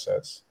other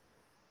assets.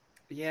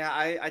 Yeah,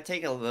 I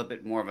take a little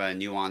bit more of a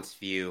nuanced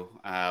view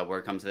where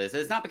it comes to this.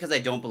 It's not because I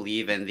don't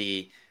believe in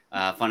the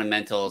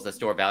fundamentals, the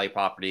store value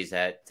properties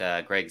that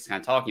Greg's kind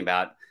of talking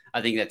about.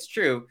 I think that's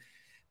true.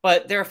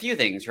 But there are a few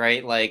things,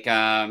 right? Like,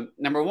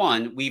 number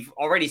one, we've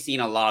already seen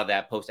a lot of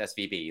that post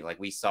SVB. Like,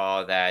 we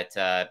saw that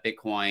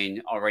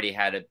Bitcoin already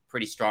had a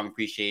pretty strong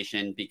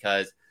appreciation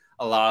because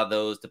a lot of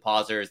those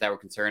depositors that were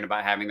concerned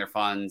about having their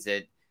funds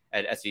at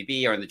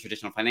SVB or in the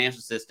traditional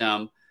financial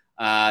system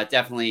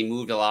definitely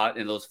moved a lot,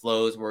 and those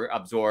flows were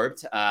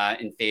absorbed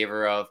in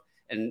favor of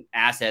an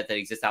asset that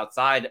exists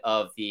outside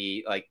of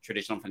the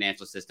traditional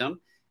financial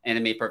system. And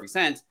it made perfect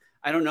sense.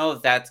 I don't know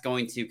if that's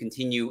going to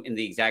continue in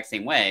the exact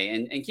same way.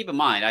 And keep in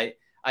mind,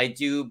 I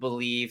do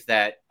believe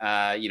that,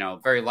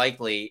 very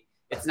likely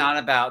it's not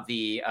about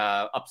the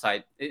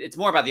upside. It's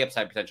more about the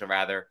upside potential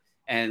rather,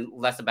 and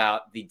less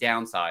about the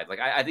downside.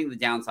 Like, I think the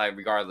downside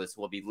regardless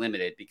will be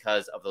limited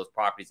because of those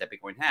properties that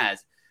Bitcoin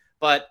has.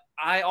 But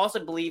I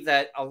also believe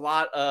that a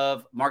lot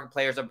of market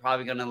players are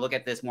probably going to look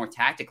at this more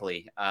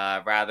tactically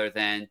rather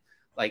than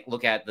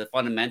look at the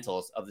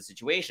fundamentals of the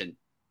situation.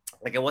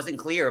 Like, it wasn't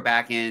clear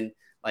back in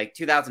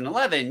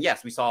 2011,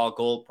 yes, we saw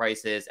gold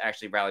prices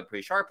actually rally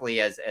pretty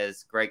sharply,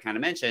 as Greg kind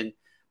of mentioned,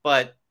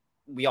 but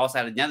we also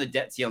had another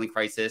debt ceiling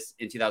crisis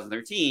in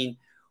 2013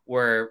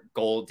 where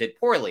gold did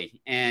poorly.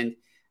 And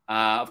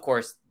of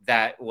course,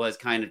 that was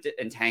kind of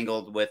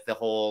entangled with the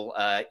whole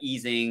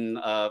easing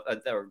of,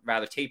 or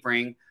rather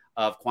tapering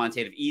of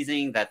quantitative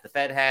easing that the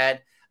Fed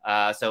had.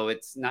 So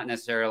it's not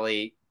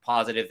necessarily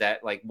positive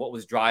that what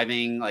was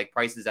driving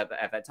prices at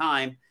that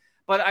time.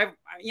 But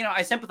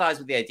I sympathize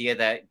with the idea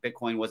that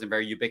Bitcoin wasn't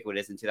very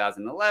ubiquitous in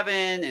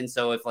 2011, and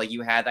so if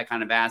you had that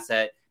kind of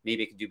asset,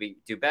 maybe it could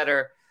do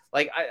better.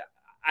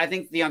 I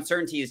think the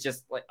uncertainty is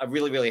just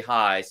really, really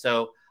high.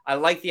 So I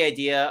like the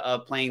idea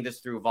of playing this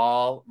through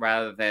vol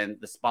rather than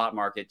the spot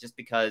market, just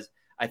because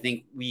I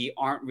think we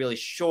aren't really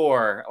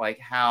sure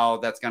how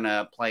that's going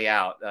to play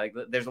out.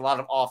 There's a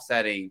lot of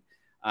offsetting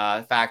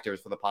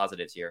factors for the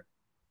positives here.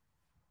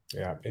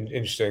 Yeah,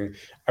 interesting.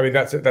 I mean,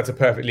 that's a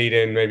perfect lead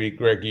in. Maybe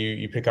Greg,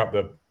 you pick up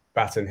the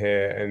baton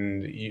here,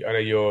 and I know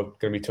you're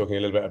going to be talking a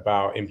little bit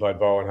about implied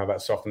vol and how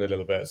that softened a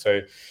little bit.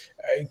 So,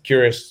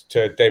 curious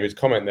to David's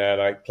comment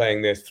there,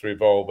 playing this through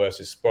vol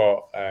versus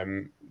spot.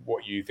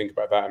 What you think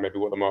about that, and maybe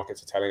what the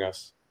markets are telling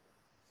us.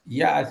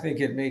 Yeah, I think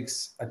it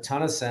makes a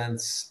ton of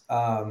sense.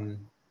 One,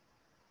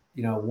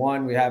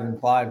 we have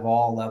implied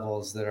vol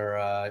levels that are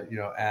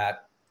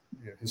at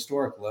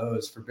historic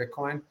lows for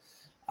Bitcoin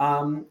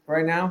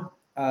right now.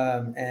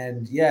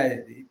 And yeah,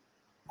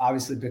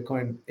 obviously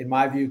Bitcoin, in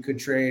my view, could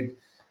trade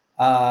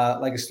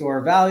like a store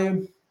of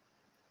value,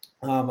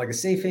 like a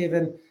safe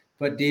haven.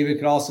 But David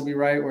could also be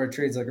right where it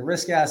trades like a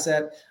risk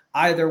asset.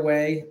 Either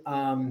way,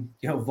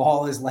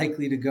 vol is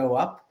likely to go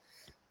up.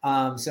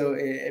 So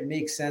it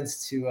makes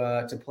sense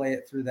to play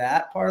it through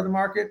that part of the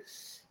market.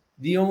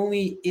 The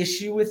only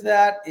issue with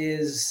that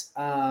is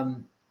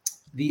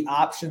the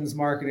options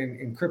market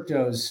in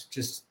cryptos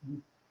just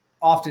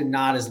often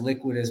not as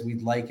liquid as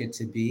we'd like it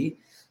to be.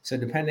 So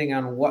depending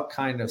on what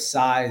kind of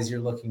size you're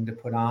looking to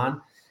put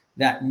on,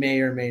 that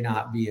may or may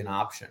not be an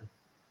option.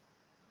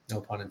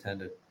 No pun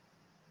intended.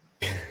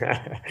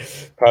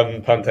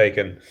 Pun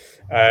taken.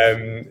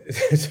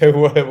 So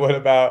what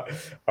about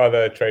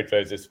other trade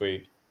flows this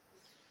week?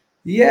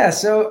 Yeah,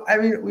 so I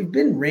mean, we've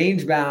been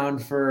range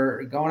bound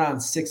for going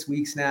on 6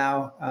 weeks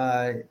now.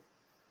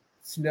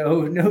 It's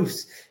no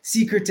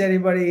secret to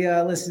anybody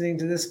listening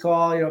to this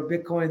call.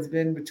 Bitcoin's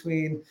been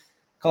between,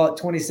 call it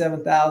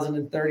 27,000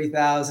 and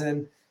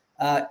 30,000.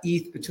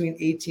 ETH between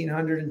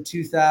 1,800 and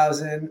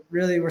 2,000.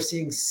 Really, we're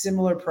seeing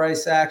similar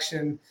price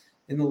action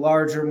in the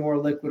larger, more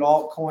liquid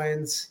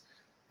altcoins.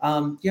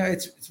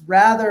 It's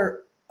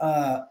rather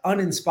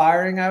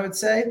uninspiring, I would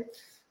say.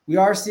 We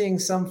are seeing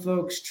some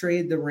folks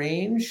trade the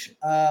range,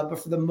 but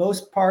for the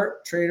most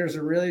part, traders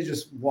are really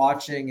just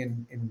watching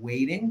and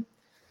waiting.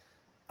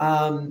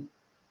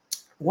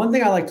 One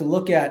thing I like to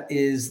look at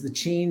is the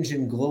change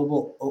in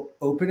global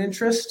open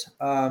interest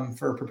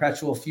for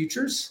perpetual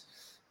futures.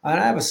 And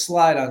I have a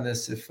slide on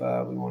this if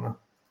we want to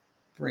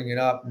bring it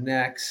up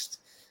next.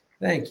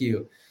 Thank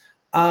you.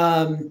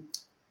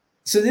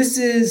 So this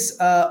is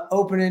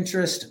open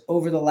interest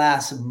over the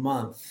last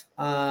month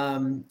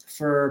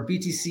for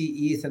BTC,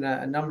 ETH, and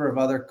a number of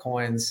other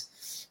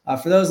coins.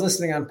 For those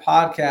listening on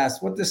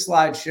podcasts, what this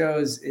slide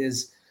shows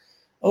is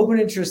open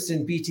interest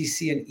in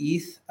BTC and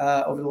ETH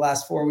over the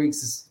last 4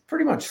 weeks is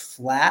pretty much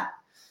flat.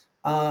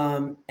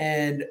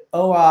 And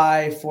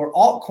OI for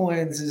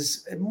altcoins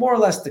is more or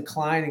less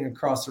declining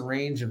across a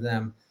range of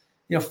them.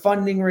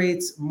 Funding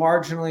rates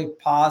marginally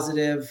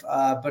positive,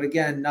 but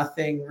again,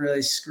 nothing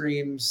really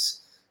screams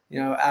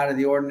out of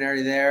the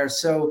ordinary there.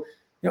 So,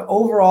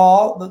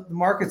 overall, the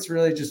market's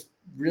really just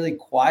really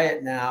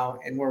quiet now,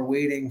 and we're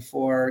waiting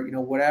for,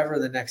 whatever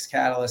the next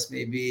catalyst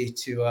may be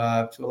to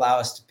allow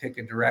us to pick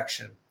a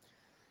direction.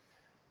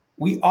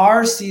 We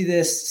are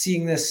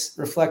seeing this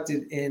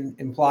reflected in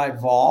implied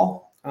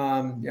vol.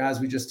 As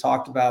we just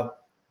talked about,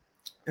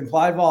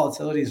 implied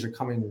volatilities are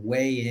coming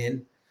way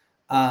in.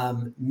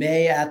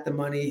 May at the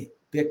money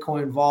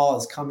Bitcoin vol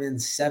has come in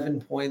 7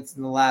 points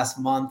in the last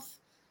month.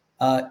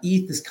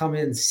 ETH has come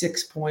in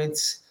 6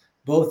 points.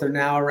 Both are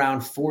now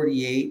around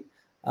 48.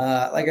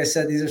 Like I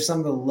said, these are some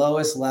of the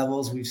lowest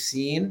levels we've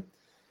seen.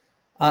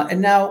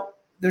 And now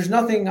there's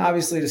nothing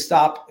obviously to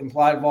stop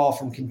implied vol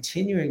from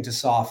continuing to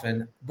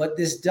soften, but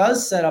this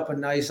does set up a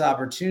nice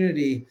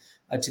opportunity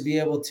to be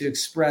able to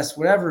express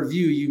whatever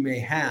view you may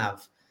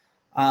have.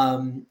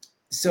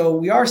 So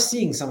we are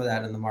seeing some of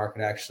that in the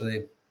market,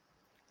 actually.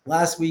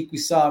 Last week, we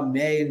saw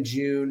May and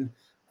June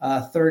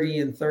 30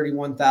 and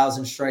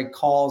 31,000 strike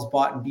calls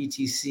bought in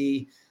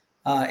BTC.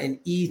 In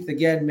ETH,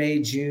 again, May,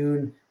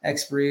 June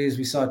expiries,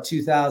 we saw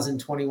 2,000,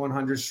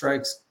 2,100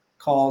 strikes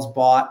calls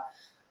bought.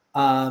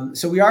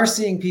 So we are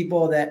seeing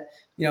people that,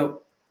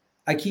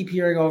 I keep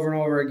hearing over and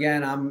over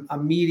again,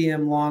 I'm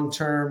medium,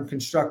 long-term,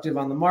 constructive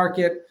on the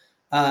market.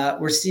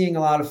 We're seeing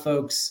a lot of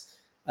folks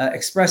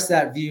express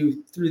that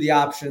view through the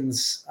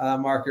options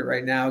market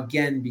right now,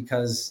 again,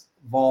 because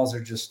vols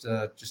are just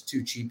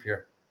too cheap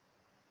here.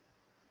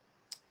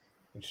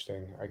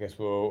 Interesting. I guess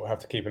we'll have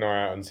to keep an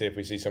eye out and see if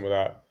we see some of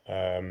that,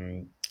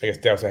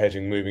 delta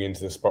hedging moving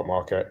into the spot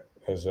market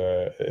as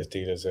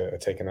dealers are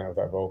taken out of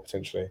that vol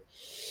potentially.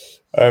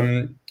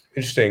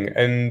 Interesting.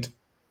 And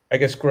I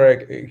guess,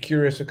 Greg,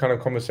 curious what kind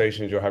of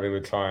conversations you're having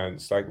with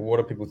clients. Like, what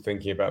are people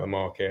thinking about the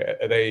market?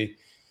 Are they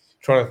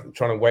trying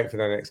to wait for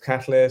their next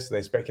catalyst? Are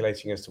they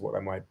speculating as to what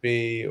that might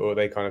be? Or are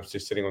they kind of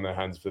just sitting on their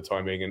hands for the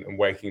time being and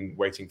waiting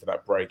for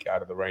that break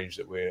out of the range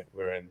that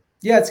we're in?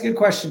 Yeah, it's a good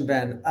question,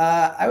 Ben.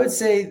 I would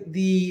say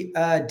the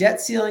debt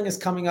ceiling is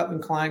coming up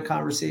in client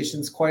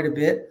conversations quite a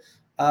bit.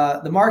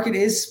 The market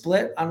is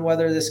split on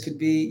whether this could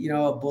be,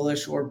 a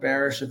bullish or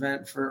bearish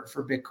event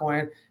for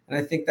Bitcoin. And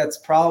I think that's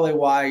probably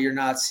why you're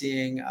not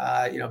seeing,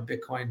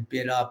 Bitcoin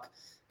bid up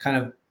kind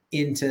of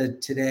into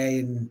today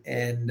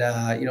and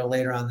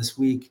later on this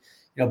week.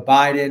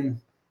 Biden,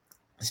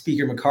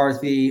 Speaker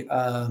McCarthy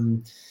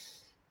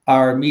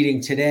are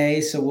meeting today,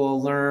 so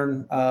we'll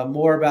learn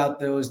more about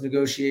those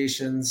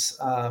negotiations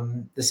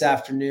this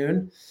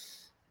afternoon.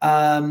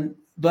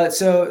 But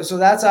so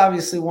that's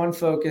obviously one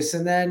focus,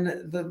 and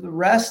then the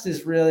rest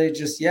is really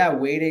just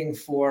waiting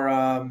for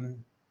a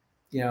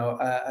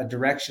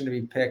direction to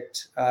be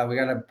picked. We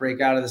got to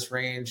break out of this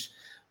range.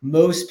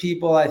 Most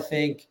people, I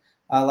think,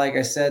 like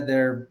I said,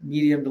 they're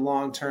medium to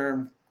long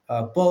term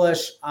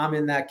bullish. I'm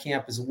in that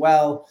camp as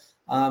well.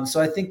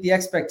 So I think the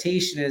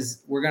expectation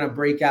is we're going to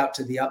break out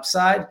to the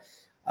upside.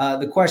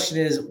 The question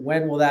is,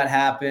 when will that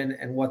happen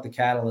and what the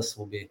catalyst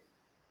will be?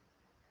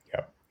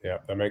 Yeah,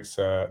 that makes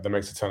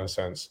a ton of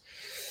sense.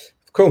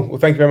 Cool. Well,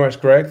 thank you very much,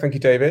 Greg. Thank you,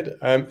 David.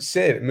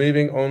 Sid,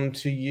 moving on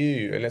to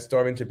you, and let's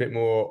dive into a bit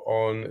more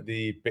on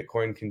the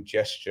Bitcoin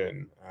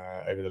congestion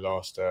over the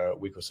last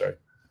week or so.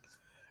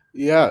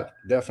 Yeah,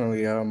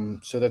 definitely.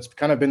 So that's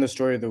kind of been the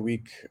story of the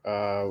week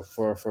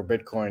for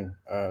Bitcoin,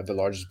 the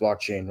largest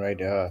blockchain,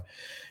 right?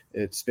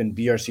 It's been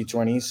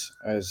BRC20s,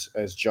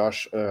 as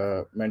Josh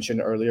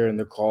mentioned earlier in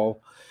the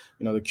call.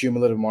 The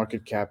cumulative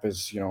market cap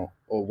is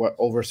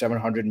over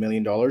 $700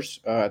 million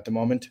at the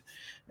moment,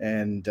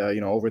 and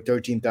over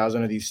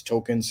 13,000 of these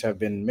tokens have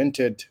been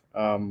minted.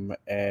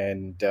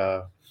 And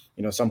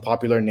some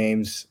popular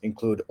names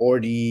include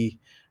Ordi,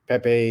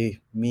 Pepe,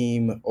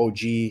 Meme, OG.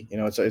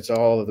 It's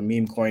all of the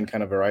meme coin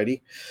kind of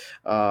variety.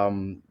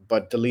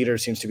 But the leader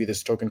seems to be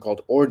this token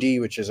called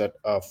Ordi, which is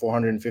at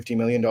 $450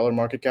 million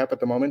market cap at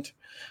the moment.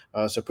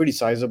 So pretty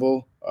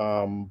sizable.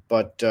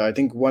 But I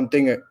think one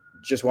thing I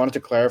just wanted to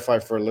clarify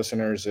for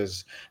listeners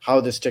is how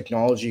this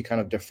technology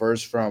kind of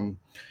differs from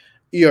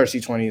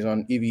ERC20s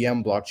on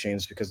EVM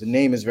blockchains, because the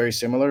name is very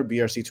similar,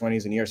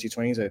 BRC20s and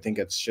ERC20s. I think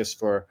it's just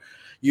for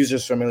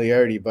users'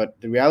 familiarity. But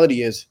the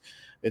reality is,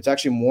 it's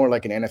actually more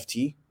like an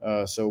NFT.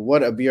 So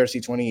what a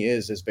BRC20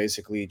 is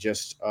basically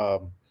just a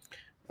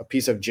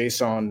piece of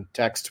JSON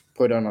text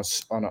put on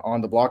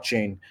the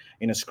blockchain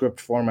in a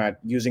script format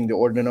using the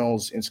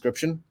ordinals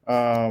inscription,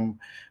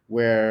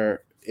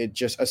 where it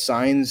just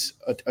assigns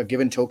a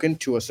given token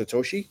to a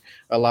Satoshi,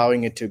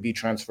 allowing it to be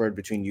transferred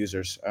between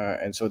users.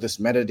 And so this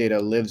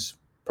metadata lives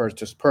per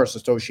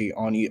Satoshi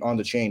on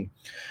the chain.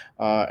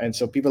 And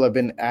so people have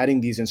been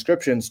adding these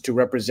inscriptions to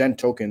represent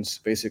tokens,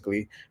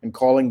 basically, and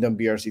calling them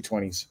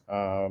BRC20s.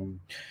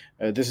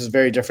 This is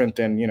very different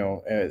than,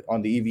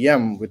 on the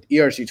EVM with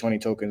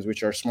ERC20 tokens,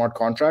 which are smart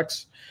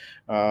contracts,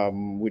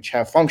 which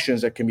have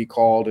functions that can be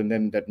called, and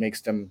then that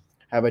makes them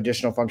have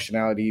additional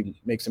functionality,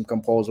 makes them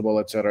composable,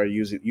 et cetera,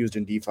 used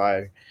in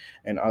DeFi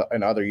and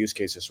other use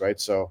cases,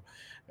 right? So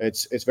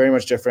it's very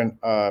much different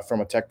from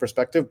a tech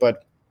perspective,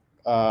 but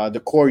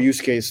the core use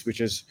case, which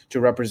is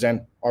to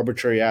represent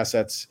arbitrary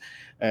assets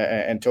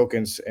and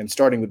tokens, and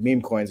starting with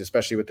meme coins,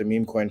 especially with the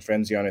meme coin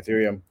frenzy on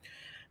Ethereum,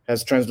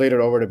 has translated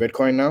over to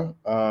Bitcoin now.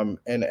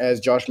 And as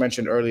Josh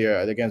mentioned earlier,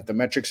 again, the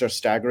metrics are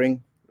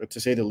staggering, to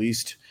say the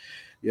least.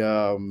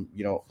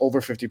 Over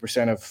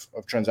 50%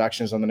 of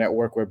transactions on the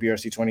network were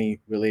BRC20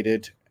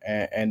 related,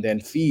 and then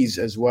fees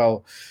as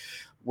well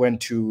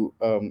went to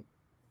an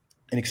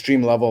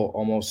extreme level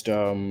almost,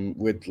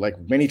 with like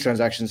many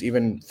transactions.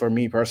 Even for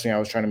me personally, I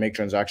was trying to make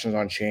transactions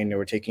on chain. They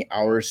were taking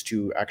hours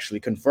to actually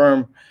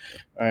confirm.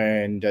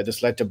 And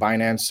this led to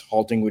Binance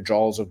halting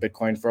withdrawals of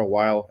Bitcoin for a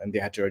while, and they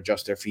had to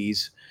adjust their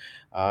fees.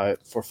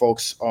 For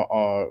folks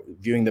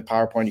viewing the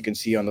PowerPoint, you can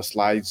see on the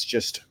slides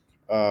just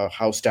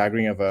how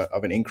staggering of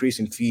an increase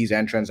in fees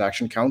and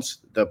transaction counts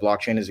the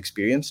blockchain has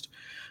experienced.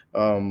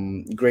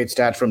 Great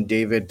stat from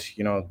David.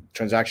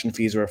 Transaction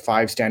fees were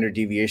 5 standard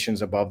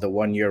deviations above the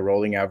 1-year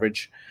rolling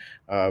average,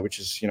 which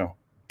is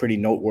pretty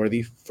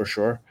noteworthy for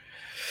sure.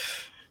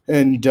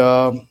 And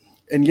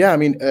yeah, I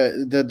mean,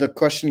 the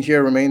question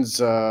here remains,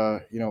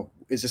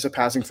 is this a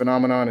passing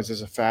phenomenon? Is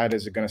this a fad?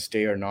 Is it going to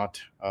stay or not?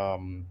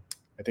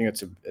 I think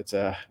it's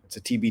a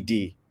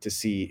TBD to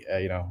see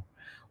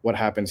what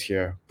happens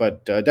here,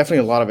 but definitely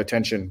a lot of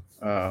attention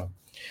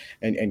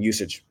and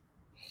usage.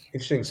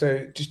 Interesting.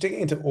 So just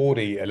digging into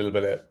Ordi a little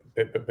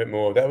bit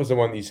more, that was the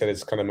one that you said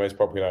is kind of most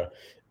popular.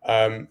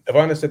 If I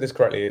understood this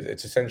correctly,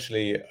 it's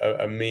essentially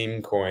a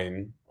meme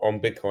coin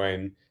on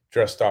Bitcoin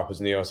dressed up as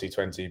an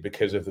ERC20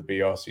 because of the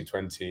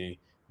BRC20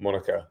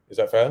 moniker. Is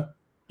that fair?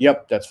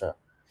 Yep, that's fair.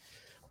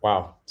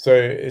 Wow. So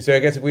I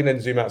guess if we then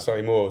zoom out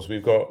slightly more, so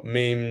we've got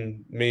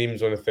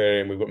memes on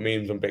Ethereum, we've got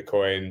memes on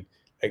Bitcoin.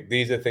 Like,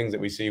 these are things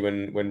that we see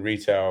when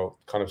retail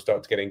kind of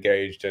start to get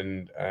engaged,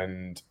 and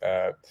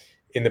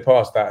in the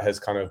past, that has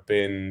kind of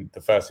been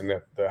the first thing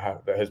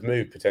that has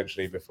moved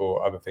potentially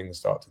before other things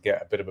start to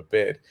get a bit of a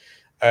bid.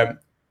 I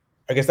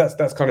guess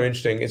that's kind of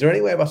interesting. Is there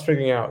any way of us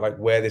figuring out like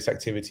where this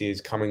activity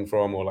is coming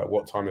from, or like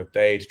what time of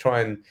day, to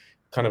try and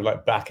kind of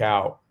like back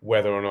out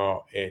whether or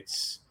not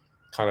it's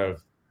kind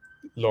of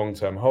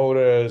long-term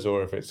holders,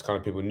 or if it's kind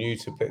of people new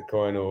to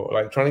Bitcoin, or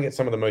like trying to get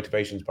some of the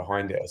motivations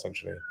behind it,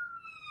 essentially?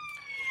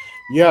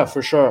 Yeah,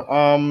 for sure.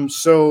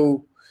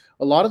 So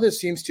a lot of this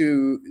seems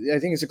to, I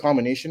think it's a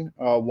combination.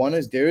 One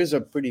is there is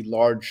a pretty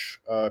large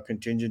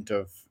contingent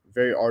of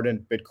very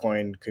ardent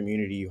Bitcoin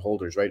community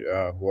holders, right?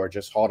 Who are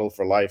just hodl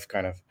for life,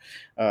 kind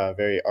of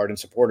very ardent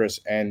supporters.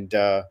 And,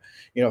 a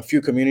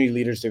few community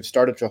leaders, they've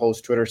started to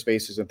host Twitter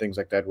spaces and things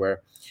like that,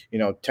 where,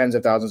 tens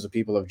of thousands of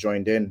people have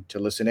joined in to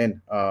listen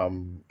in,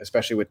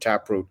 especially with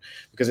Taproot,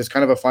 because it's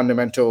kind of a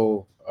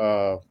fundamental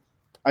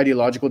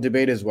ideological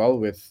debate as well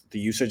with the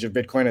usage of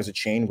Bitcoin as a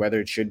chain, whether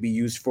it should be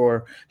used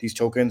for these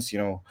tokens,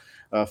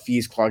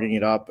 fees clogging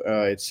it up,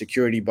 its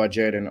security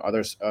budget, and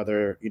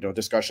other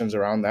discussions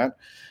around that.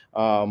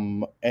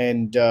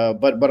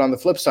 But on the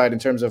flip side, in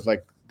terms of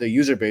like the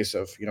user base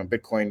of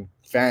Bitcoin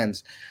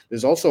fans,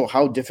 there's also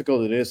how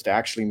difficult it is to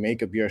actually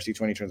make a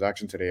BRC20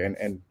 transaction today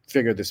and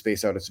figure this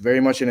space out. It's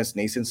very much in its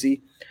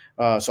nascency.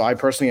 So I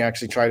personally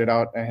actually tried it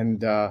out,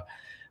 and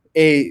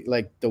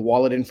like the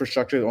wallet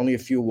infrastructure, only a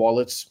few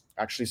wallets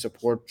actually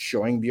support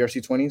showing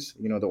BRC20s.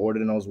 You know, the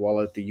Ordinals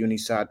wallet, the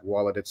Unisat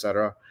wallet,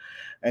 etc.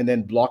 And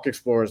then block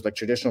explorers, like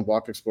traditional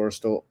block explorers,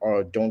 still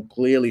don't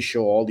clearly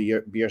show all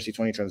the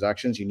BRC20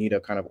 transactions. You need a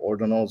kind of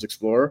Ordinals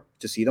explorer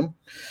to see them,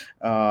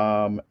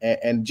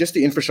 and just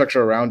the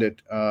infrastructure around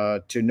it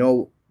to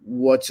know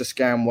what's a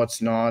scam,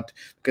 what's not,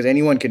 because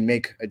anyone can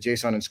make a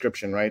JSON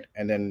inscription, right?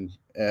 And then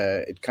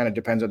it kind of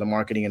depends on the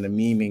marketing and the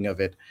memeing of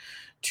it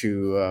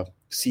to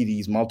see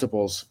these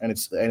multiples, and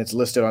it's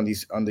listed on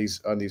these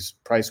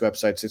price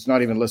websites. It's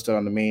not even listed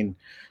on the main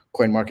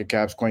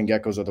CoinMarketCaps,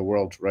 CoinGeckos of the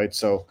world, right?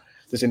 So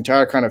this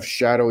entire kind of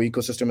shadow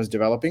ecosystem is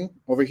developing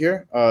over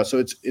here. So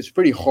it's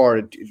pretty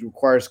hard. It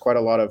requires quite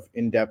a lot of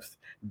in-depth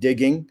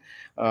digging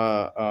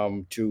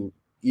to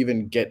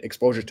even get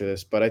exposure to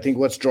this. But I think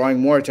what's drawing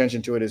more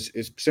attention to it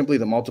is simply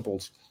the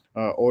multiples.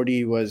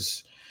 Ordi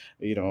was,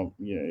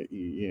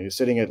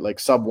 sitting at like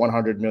sub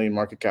 100 million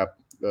market cap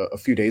a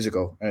few days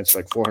ago, and it's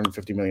like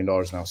 $450 million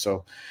now.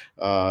 So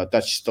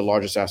that's just the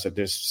largest asset.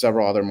 There's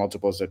several other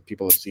multiples that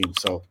people have seen.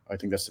 So I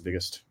think that's the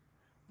biggest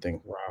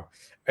thing. Wow.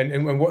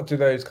 And what do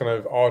those kind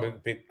of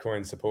ardent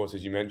Bitcoin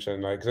supporters you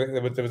mentioned, like, 'cause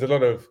there was a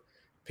lot of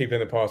people in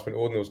the past when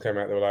ordinals came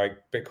out, they were like,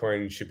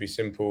 Bitcoin should be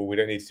simple. We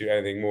don't need to do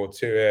anything more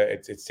to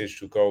it. It's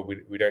digital gold.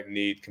 We don't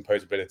need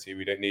composability.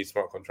 We don't need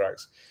smart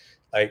contracts.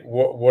 Like,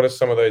 what are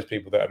some of those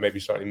people that are maybe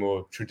slightly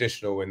more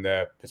traditional in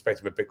their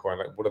perspective of Bitcoin?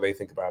 Like, what do they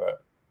think about it?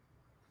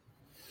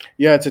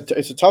 Yeah,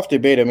 it's a tough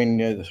debate. I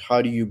mean,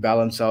 how do you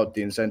balance out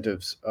the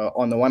incentives?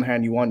 On the one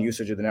hand, you want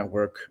usage of the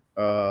network,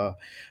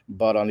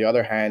 but on the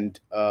other hand,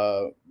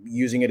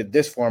 using it in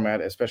this format,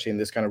 especially in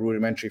this kind of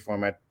rudimentary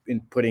format, in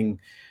putting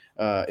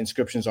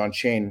inscriptions on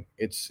chain,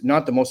 it's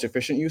not the most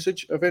efficient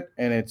usage of it,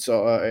 and it's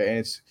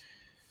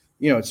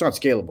it's not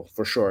scalable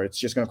for sure. It's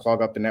just going to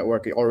clog up the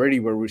network already,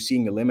 where we're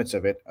seeing the limits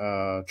of it.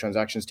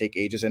 Transactions take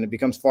ages, and it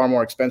becomes far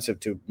more expensive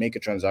to make a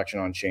transaction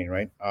on chain,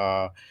 right?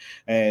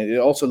 And it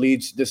also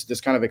leads,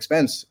 this kind of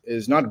expense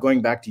is not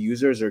going back to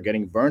users or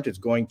getting burnt. It's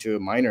going to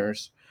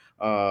miners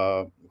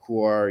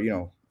who are,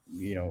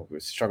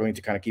 struggling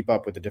to kind of keep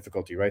up with the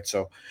difficulty, right?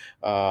 So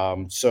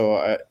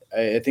I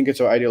think it's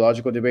an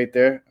ideological debate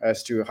there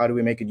as to how do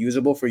we make it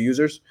usable for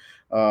users.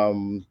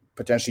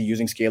 Potentially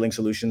using scaling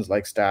solutions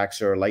like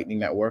Stacks or Lightning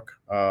Network,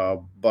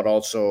 but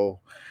also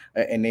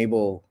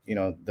enable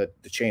the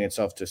chain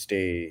itself to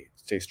stay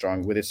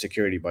strong with its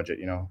security budget.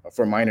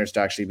 For miners to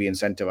actually be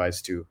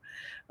incentivized to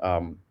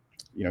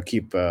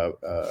keep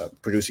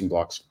producing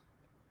blocks.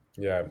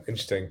 Yeah,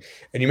 interesting.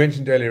 And you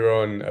mentioned earlier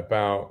on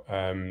about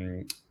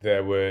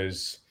there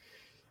was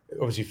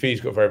obviously fees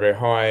got very, very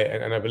high,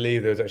 and I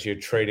believe there was actually a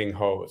trading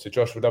halt. So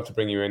Josh, would love to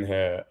bring you in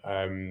here.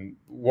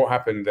 What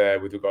happened there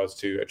with regards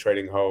to a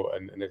trading halt,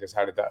 and I guess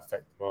how did that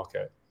affect the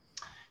market?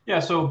 Yeah,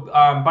 so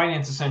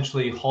Binance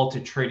essentially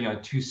halted trading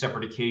on 2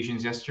 separate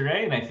occasions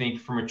yesterday, and I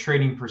think from a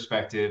trading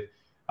perspective,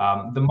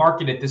 the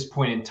market at this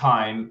point in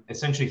time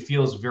essentially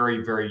feels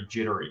very, very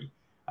jittery.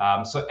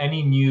 So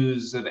any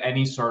news of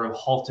any sort of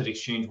halted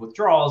exchange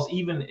withdrawals,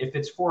 even if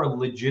it's for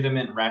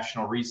legitimate,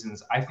 rational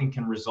reasons, I think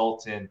can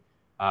result in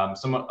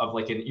somewhat of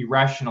like an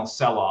irrational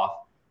sell-off,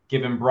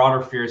 given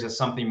broader fears that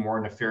something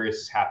more nefarious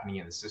is happening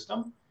in the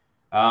system.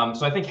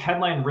 So I think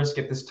headline risk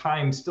at this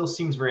time still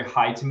seems very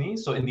high to me.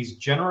 So in these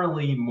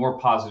generally more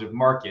positive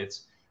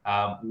markets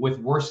with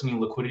worsening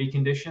liquidity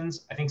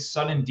conditions, I think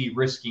sudden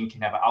de-risking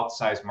can have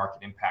outsized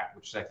market impact,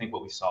 which is I think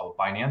what we saw with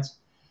Binance.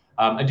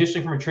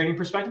 Additionally, from a trading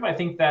perspective, I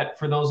think that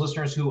for those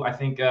listeners who I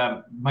think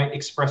might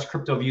express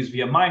crypto views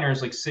via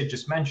miners, like Sid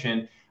just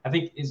mentioned, I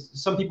think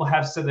some people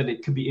have said that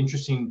it could be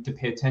interesting to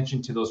pay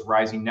attention to those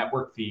rising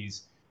network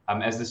fees,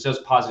 as this does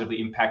positively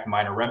impact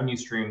miner revenue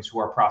streams who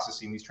are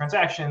processing these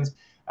transactions,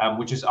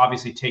 which is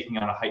obviously taking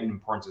on a heightened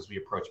importance as we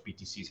approach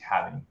BTC's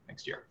halving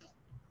next year.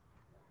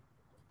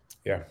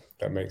 Yeah,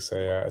 that makes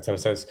a ton of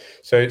sense.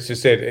 So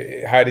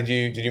Sid, how did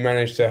you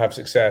manage to have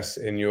success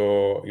in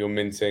your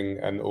minting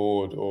and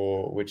ORD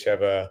or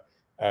whichever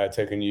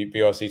token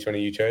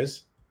BRC20 you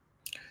chose?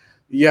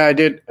 Yeah, I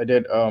did.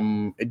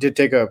 It did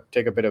take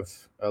a bit of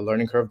a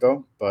learning curve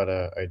though, but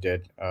I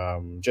did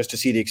just to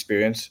see the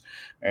experience,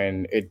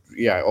 and it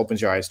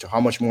opens your eyes to how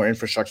much more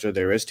infrastructure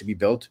there is to be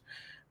built.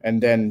 And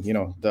then,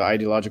 the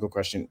ideological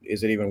question,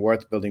 is it even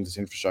worth building this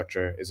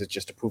infrastructure? Is it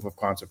just a proof of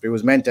concept? It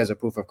was meant as a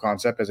proof of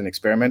concept, as an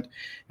experiment,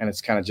 and it's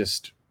kind of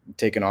just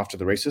taken off to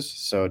the races.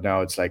 So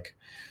now it's like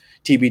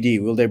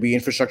TBD. Will there be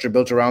infrastructure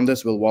built around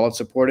this? Will wallets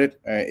support it?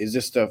 Is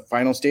this the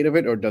final state of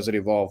it, or does it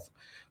evolve,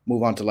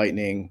 move on to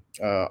Lightning,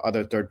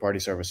 other third-party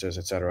services,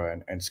 et cetera,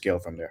 and scale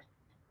from there?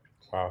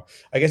 Wow.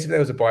 I guess if there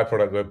was a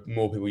byproduct where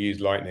more people use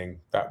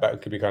Lightning,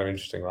 that could be kind of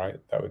interesting, right?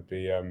 That would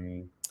be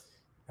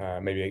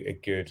maybe a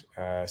good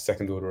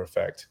second order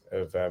effect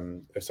of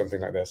something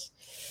like this.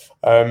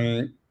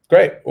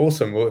 Great,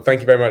 awesome. Well,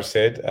 thank you very much,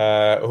 Sid.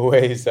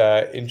 Always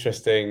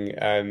interesting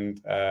and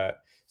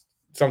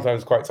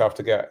sometimes quite tough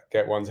to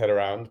get one's head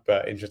around,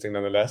 but interesting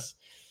nonetheless.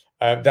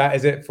 That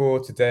is it for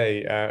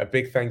today. A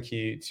big thank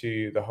you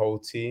to the whole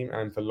team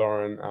and for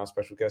Lauren, our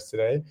special guest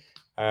today.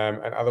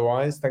 And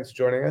otherwise, thanks for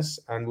joining us,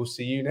 and we'll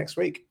see you next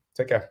week.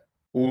 Take care.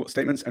 All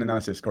statements and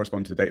analysis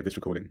correspond to the date of this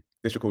recording.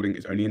 This recording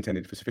is only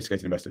intended for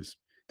sophisticated investors.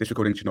 This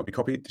recording should not be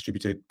copied,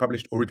 distributed,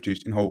 published, or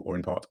reproduced in whole or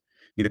in part.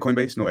 Neither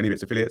Coinbase nor any of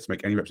its affiliates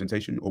make any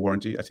representation or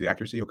warranty as to the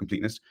accuracy or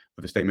completeness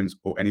of the statements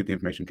or any of the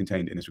information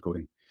contained in this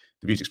recording.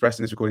 The views expressed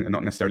in this recording are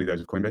not necessarily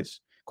those of Coinbase.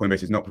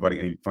 Coinbase is not providing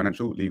any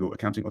financial, legal,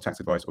 accounting, or tax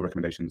advice or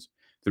recommendations.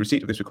 The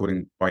receipt of this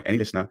recording by any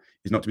listener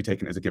is not to be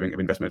taken as a giving of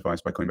investment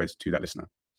advice by Coinbase to that listener.